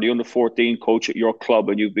 or the under 14 coach at your club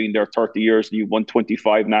and you've been there 30 years and you've won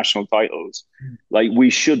 25 national titles, like,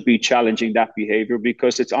 we should be challenging that behavior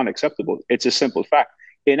because it's unacceptable. It's a simple fact.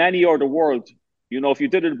 In any other world, if you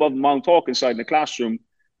did it above Mount Talk inside in the classroom,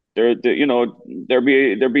 there'd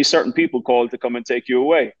be certain people called to come and take you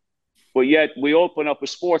away. But yet we open up a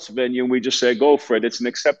sports venue and we just say, go for it. It's an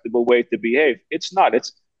acceptable way to behave. It's not.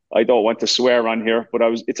 I don't want to swear on here, but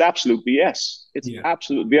it's absolute BS. It's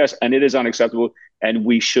absolute BS, and it is unacceptable, and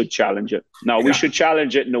we should challenge it. Now, we should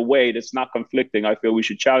challenge it in a way that's not conflicting. I feel we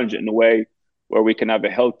should challenge it in a way where we can have a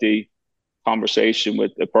healthy conversation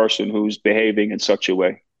with a person who's behaving in such a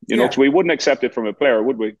way. So we wouldn't accept it from a player,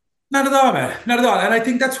 would we? Not at all, man. Not at all. And I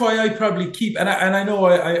think that's why I probably keep, and I know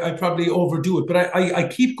I probably overdo it, but I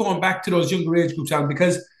keep going back to those younger age groups, Alan,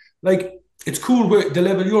 because, like, it's cool with the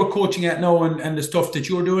level you're coaching at now and the stuff that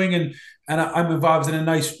you're doing, and I'm involved in a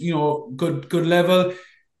nice, good level.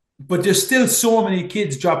 But there's still so many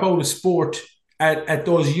kids drop out of sport at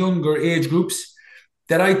those younger age groups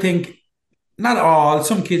that I think, not all,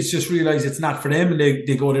 some kids just realize it's not for them and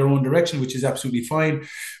they go their own direction, which is absolutely fine.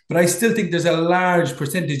 But I still think there's a large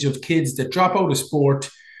percentage of kids that drop out of sport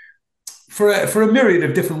for a myriad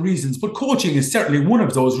of different reasons. But coaching is certainly one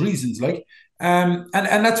of those reasons. Like, And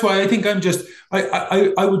that's why I think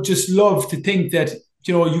I would just love to think that,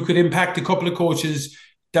 you could impact a couple of coaches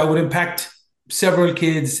that would impact several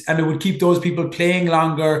kids, and it would keep those people playing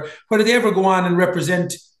longer. Whether they ever go on and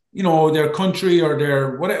represent, their country or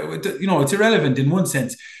their whatever, it's irrelevant in one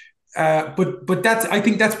sense. But I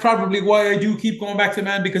think that's probably why I do keep going back to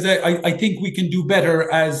man, because I think we can do better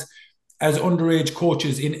as underage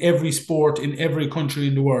coaches in every sport, in every country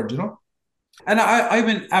in the world, And I'm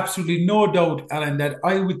in absolutely no doubt, Alan, that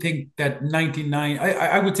I would think that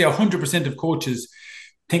I would say 100% of coaches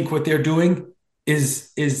think what they're doing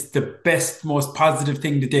is the best, most positive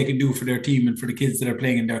thing that they can do for their team and for the kids that are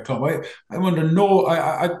playing in their club. I wonder,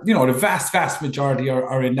 the vast majority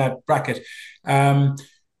are in that bracket. But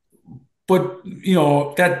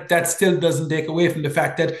that still doesn't take away from the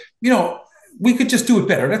fact that we could just do it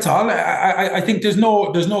better. That's all. I think there's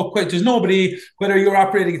nobody, whether you're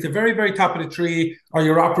operating at the very, very top of the tree or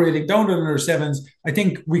you're operating down to the under sevens. I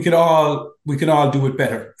think we could all do it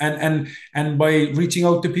better. And by reaching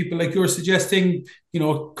out to people like you're suggesting,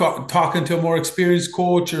 talking to a more experienced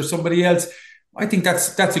coach or somebody else, I think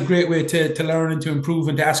that's a great way to learn and to improve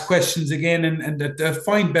and to ask questions again and to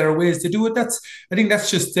find better ways to do it. I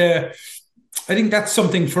think that's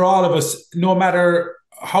something for all of us, no matter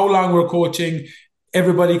how long we're coaching.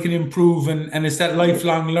 Everybody can improve, and it's that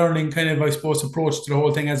lifelong learning kind of, I suppose, approach to the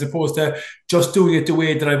whole thing, as opposed to just doing it the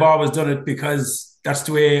way that I've always done it because that's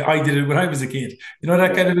the way I did it when I was a kid.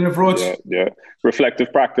 That kind of an approach. Yeah.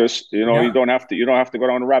 Reflective practice. You don't have to go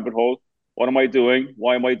down a rabbit hole. What am I doing?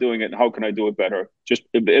 Why am I doing it? And how can I do it better? Just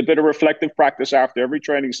a bit of reflective practice after every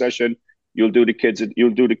training session. You'll do the kids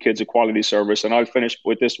a quality service. And I'll finish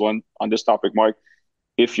with this one on this topic, Mike.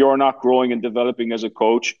 If you're not growing and developing as a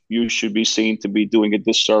coach, you should be seen to be doing a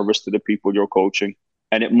disservice to the people you're coaching.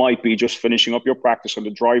 And it might be just finishing up your practice on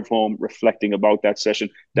the drive home, reflecting about that session.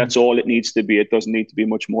 That's all it needs to be. It doesn't need to be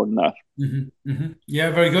much more than that. Mm-hmm. Mm-hmm. Yeah,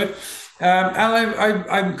 very good. Alan,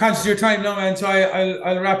 I'm conscious of your time now, man, so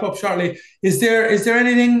I'll wrap up shortly. Is there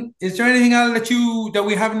anything, Alan, that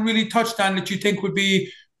we haven't really touched on that you think would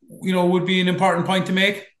be an important point to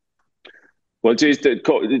make? Well, geez,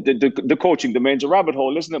 the coaching domain's a rabbit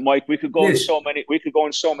hole, isn't it, Mike? We could go in so many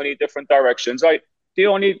different directions. The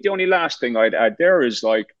only last thing I'd add there is,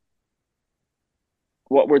 like,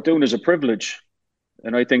 what we're doing is a privilege.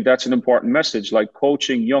 And I think that's an important message. Like,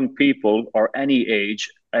 coaching young people or any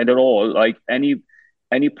age and at all, like any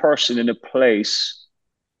person in a place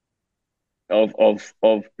of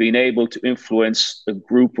being able to influence a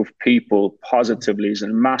group of people positively is a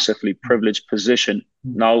massively privileged position.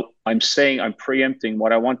 Now, I'm preempting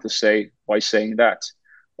what I want to say by saying that.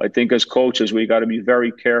 I think as coaches, we got to be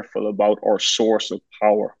very careful about our source of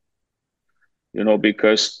power,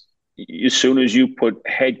 because as soon as you put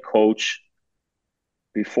head coach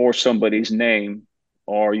before somebody's name,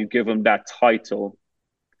 or you give them that title,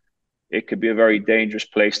 it could be a very dangerous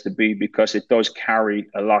place to be, because it does carry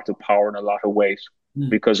a lot of power and a lot of weight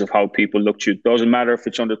because of how people look to you. It doesn't matter if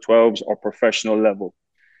it's under 12s or professional level.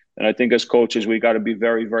 And I think as coaches, we got to be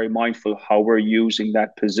very, very mindful how we're using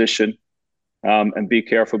that position, and be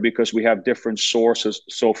careful, because we have different sources.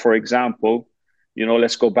 So, for example,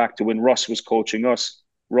 let's go back to when Russ was coaching us.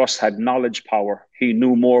 Russ had knowledge power. He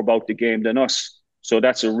knew more about the game than us. So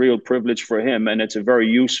that's a real privilege for him. And it's a very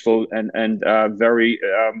useful and very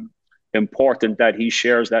important that he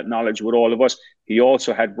shares that knowledge with all of us. He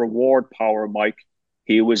also had reward power, Mike.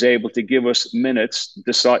 He was able to give us minutes,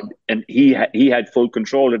 decide, and he had full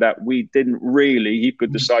control of that. We didn't really. He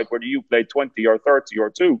could decide whether you played 20 or 30 or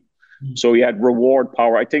 2. So he had reward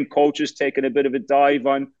power. I think coaches taking a bit of a dive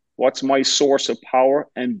on what's my source of power,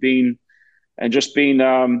 and being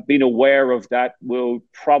aware of that will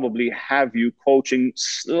probably have you coaching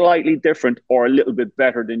slightly different or a little bit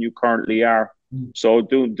better than you currently are. So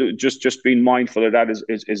just being mindful of that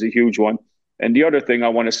is a huge one. And the other thing I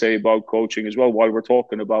want to say about coaching as well, while we're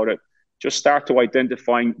talking about it, just start to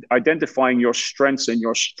identifying your strengths and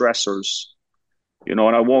your stressors. And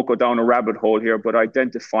I won't go down a rabbit hole here, but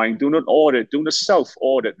doing a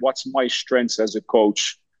self-audit. What's my strengths as a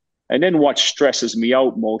coach? And then what stresses me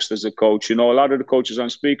out most as a coach? A lot of the coaches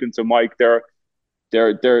I'm speaking to, Mike,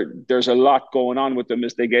 there's a lot going on with them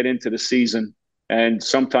as they get into the season. And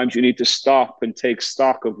sometimes you need to stop and take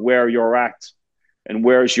stock of where you're at and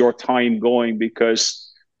where's your time going,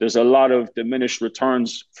 because there's a lot of diminished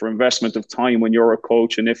returns for investment of time when you're a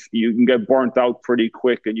coach. And if you can get burnt out pretty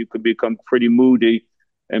quick, and you could become pretty moody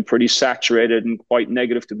and pretty saturated and quite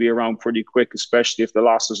negative to be around pretty quick, especially if the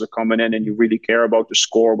losses are coming in and you really care about the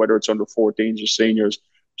score, whether it's under 14s or seniors.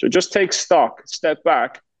 So just take stock, step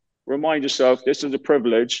back, remind yourself, this is a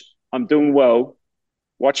privilege. I'm doing well.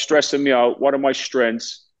 what's stressing me out, what are my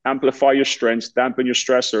strengths, amplify your strengths, dampen your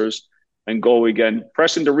stressors, and go again.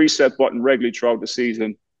 Pressing the reset button regularly throughout the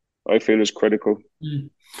season, I feel, is critical.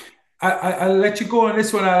 I'll let you go on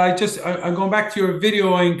this one. I'm going back to your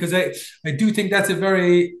videoing because I do think that's a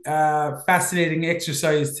very fascinating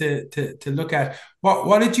exercise to look at.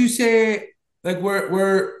 What did you say? Like,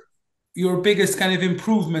 were your biggest kind of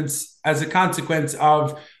improvements as a consequence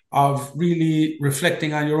of really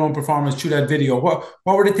reflecting on your own performance through that video? What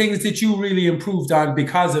were the things that you really improved on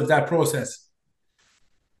because of that process?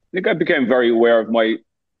 I think I became very aware of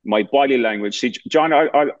my body language. See, John,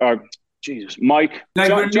 Jesus, Mike.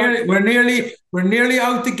 Like John, we're nearly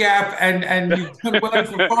out the gap, and you've done well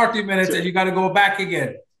for 40 minutes, and you got to go back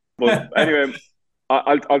again. Well, anyway,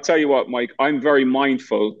 I'll tell you what, Mike. I'm very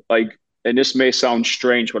mindful. Like, and this may sound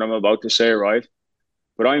strange what I'm about to say, right?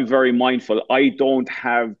 But I'm very mindful. I don't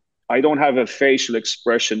have a facial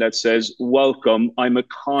expression that says "welcome." I'm a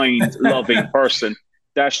kind, loving person.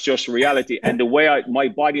 That's just reality. And the way my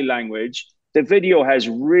body language, the video has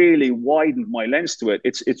really widened my lens to it.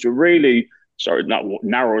 It's really, sorry, not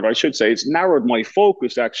narrowed, I should say. It's narrowed my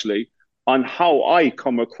focus actually on how I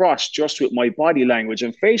come across just with my body language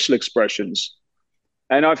and facial expressions.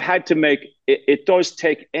 And I've had to make it does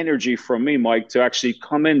take energy from me, Mike, to actually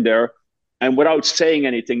come in there and without saying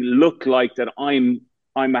anything, look like that I'm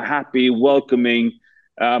a happy, welcoming,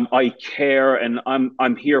 I care, and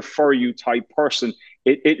I'm here for you type person.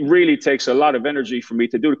 It really takes a lot of energy for me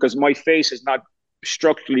to do it because my face is not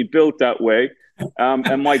structurally built that way.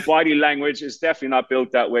 And my body language is definitely not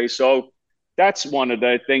built that way. So that's one of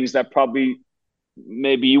the things that probably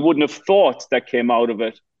maybe you wouldn't have thought that came out of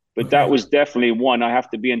it. But that was definitely one. I have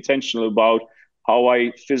to be intentional about how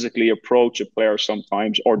I physically approach a player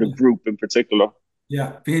sometimes, or the group in particular.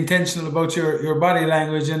 Yeah, be intentional about your body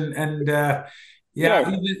language and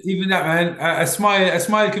even that, man. A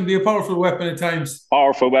smile can be a powerful weapon at times.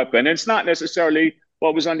 Powerful weapon. It's not necessarily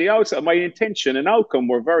what was on the outside. My intention and outcome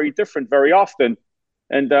were very different very often,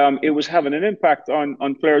 and it was having an impact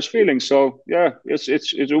on players' feelings. So yeah,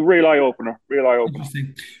 it's a real eye opener. Real eye opener.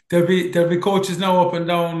 Interesting. There'll be coaches now up and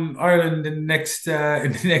down Ireland in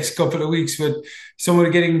the next couple of weeks with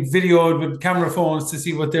someone getting videoed with camera phones to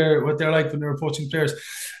see what they're like when they're approaching players.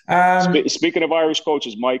 Speaking of Irish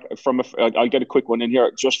coaches, Mike, I'll get a quick one in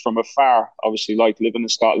here just from afar. Obviously, like living in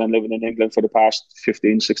Scotland, living in England for the past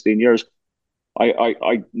 15, 16 years.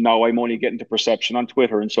 I now I'm only getting to perception on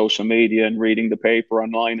Twitter and social media and reading the paper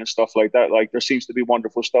online and stuff like that. Like, there seems to be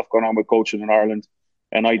wonderful stuff going on with coaching in Ireland,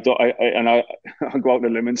 and I'll go out on a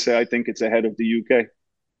limb and say I think it's ahead of the UK.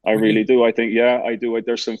 I really do. I think, yeah, I do.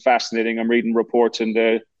 There's some fascinating. I'm reading reports in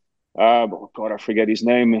the oh God, I forget his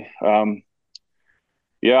name.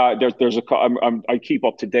 Yeah, I keep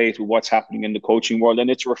up to date with what's happening in the coaching world, and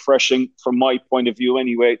it's refreshing from my point of view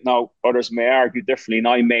anyway. Now, others may argue differently, and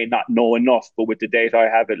I may not know enough, but with the data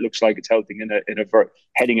I have, it looks like it's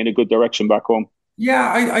heading in a good direction back home.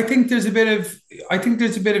 Yeah, I think there's a bit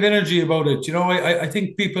of energy about it. You know, I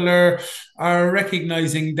think people are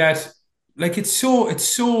recognizing that, like, it's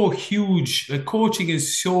so huge. Like, coaching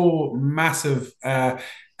is so massive,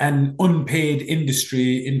 an unpaid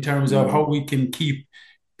industry in terms of how we can keep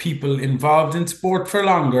people involved in sport for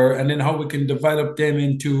longer, and then how we can develop them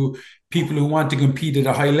into people who want to compete at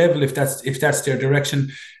a high level if that's their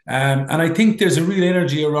direction. And I think there's a real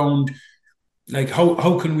energy around, like,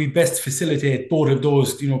 how can we best facilitate both of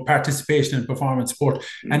those, you know, participation and performance sport.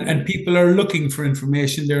 And people are looking for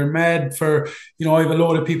information. They're mad for, you know, I have a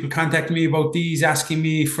lot of people contacting me about these, asking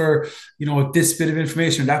me for, you know, this bit of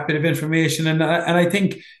information, that bit of information. And I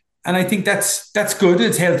think that's good.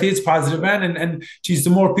 It's healthy. It's positive, man. And geez,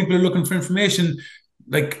 the more people are looking for information,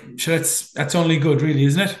 like, sure, that's only good, really,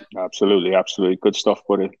 isn't it? Absolutely. Good stuff,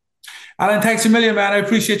 buddy. Alan, thanks a million, man. I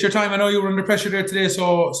appreciate your time. I know you were under pressure there today,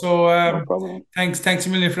 so No problem. thanks a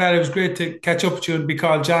million for that. It was great to catch up with you and be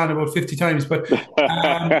called John about 50 times. But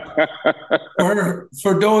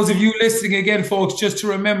for those of you listening again, folks, just to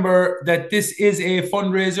remember that this is a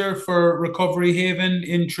fundraiser for Recovery Haven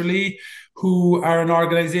in Tralee, who are an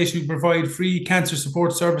organisation who provide free cancer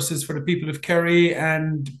support services for the people of Kerry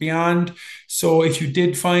and beyond. So if you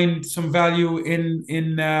did find some value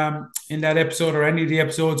in that episode or any of the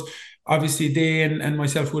episodes, obviously they and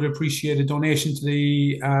myself would appreciate a donation to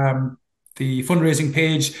the fundraising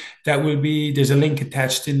page. There's a link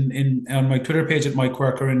attached on my Twitter page at Mike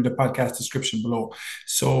Quirke, in the podcast description below.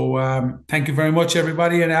 So thank you very much,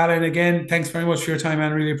 everybody. And Alan, again, thanks very much for your time,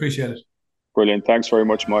 man. Really appreciate it. Brilliant. Thanks very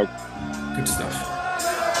much, Mike. Good stuff.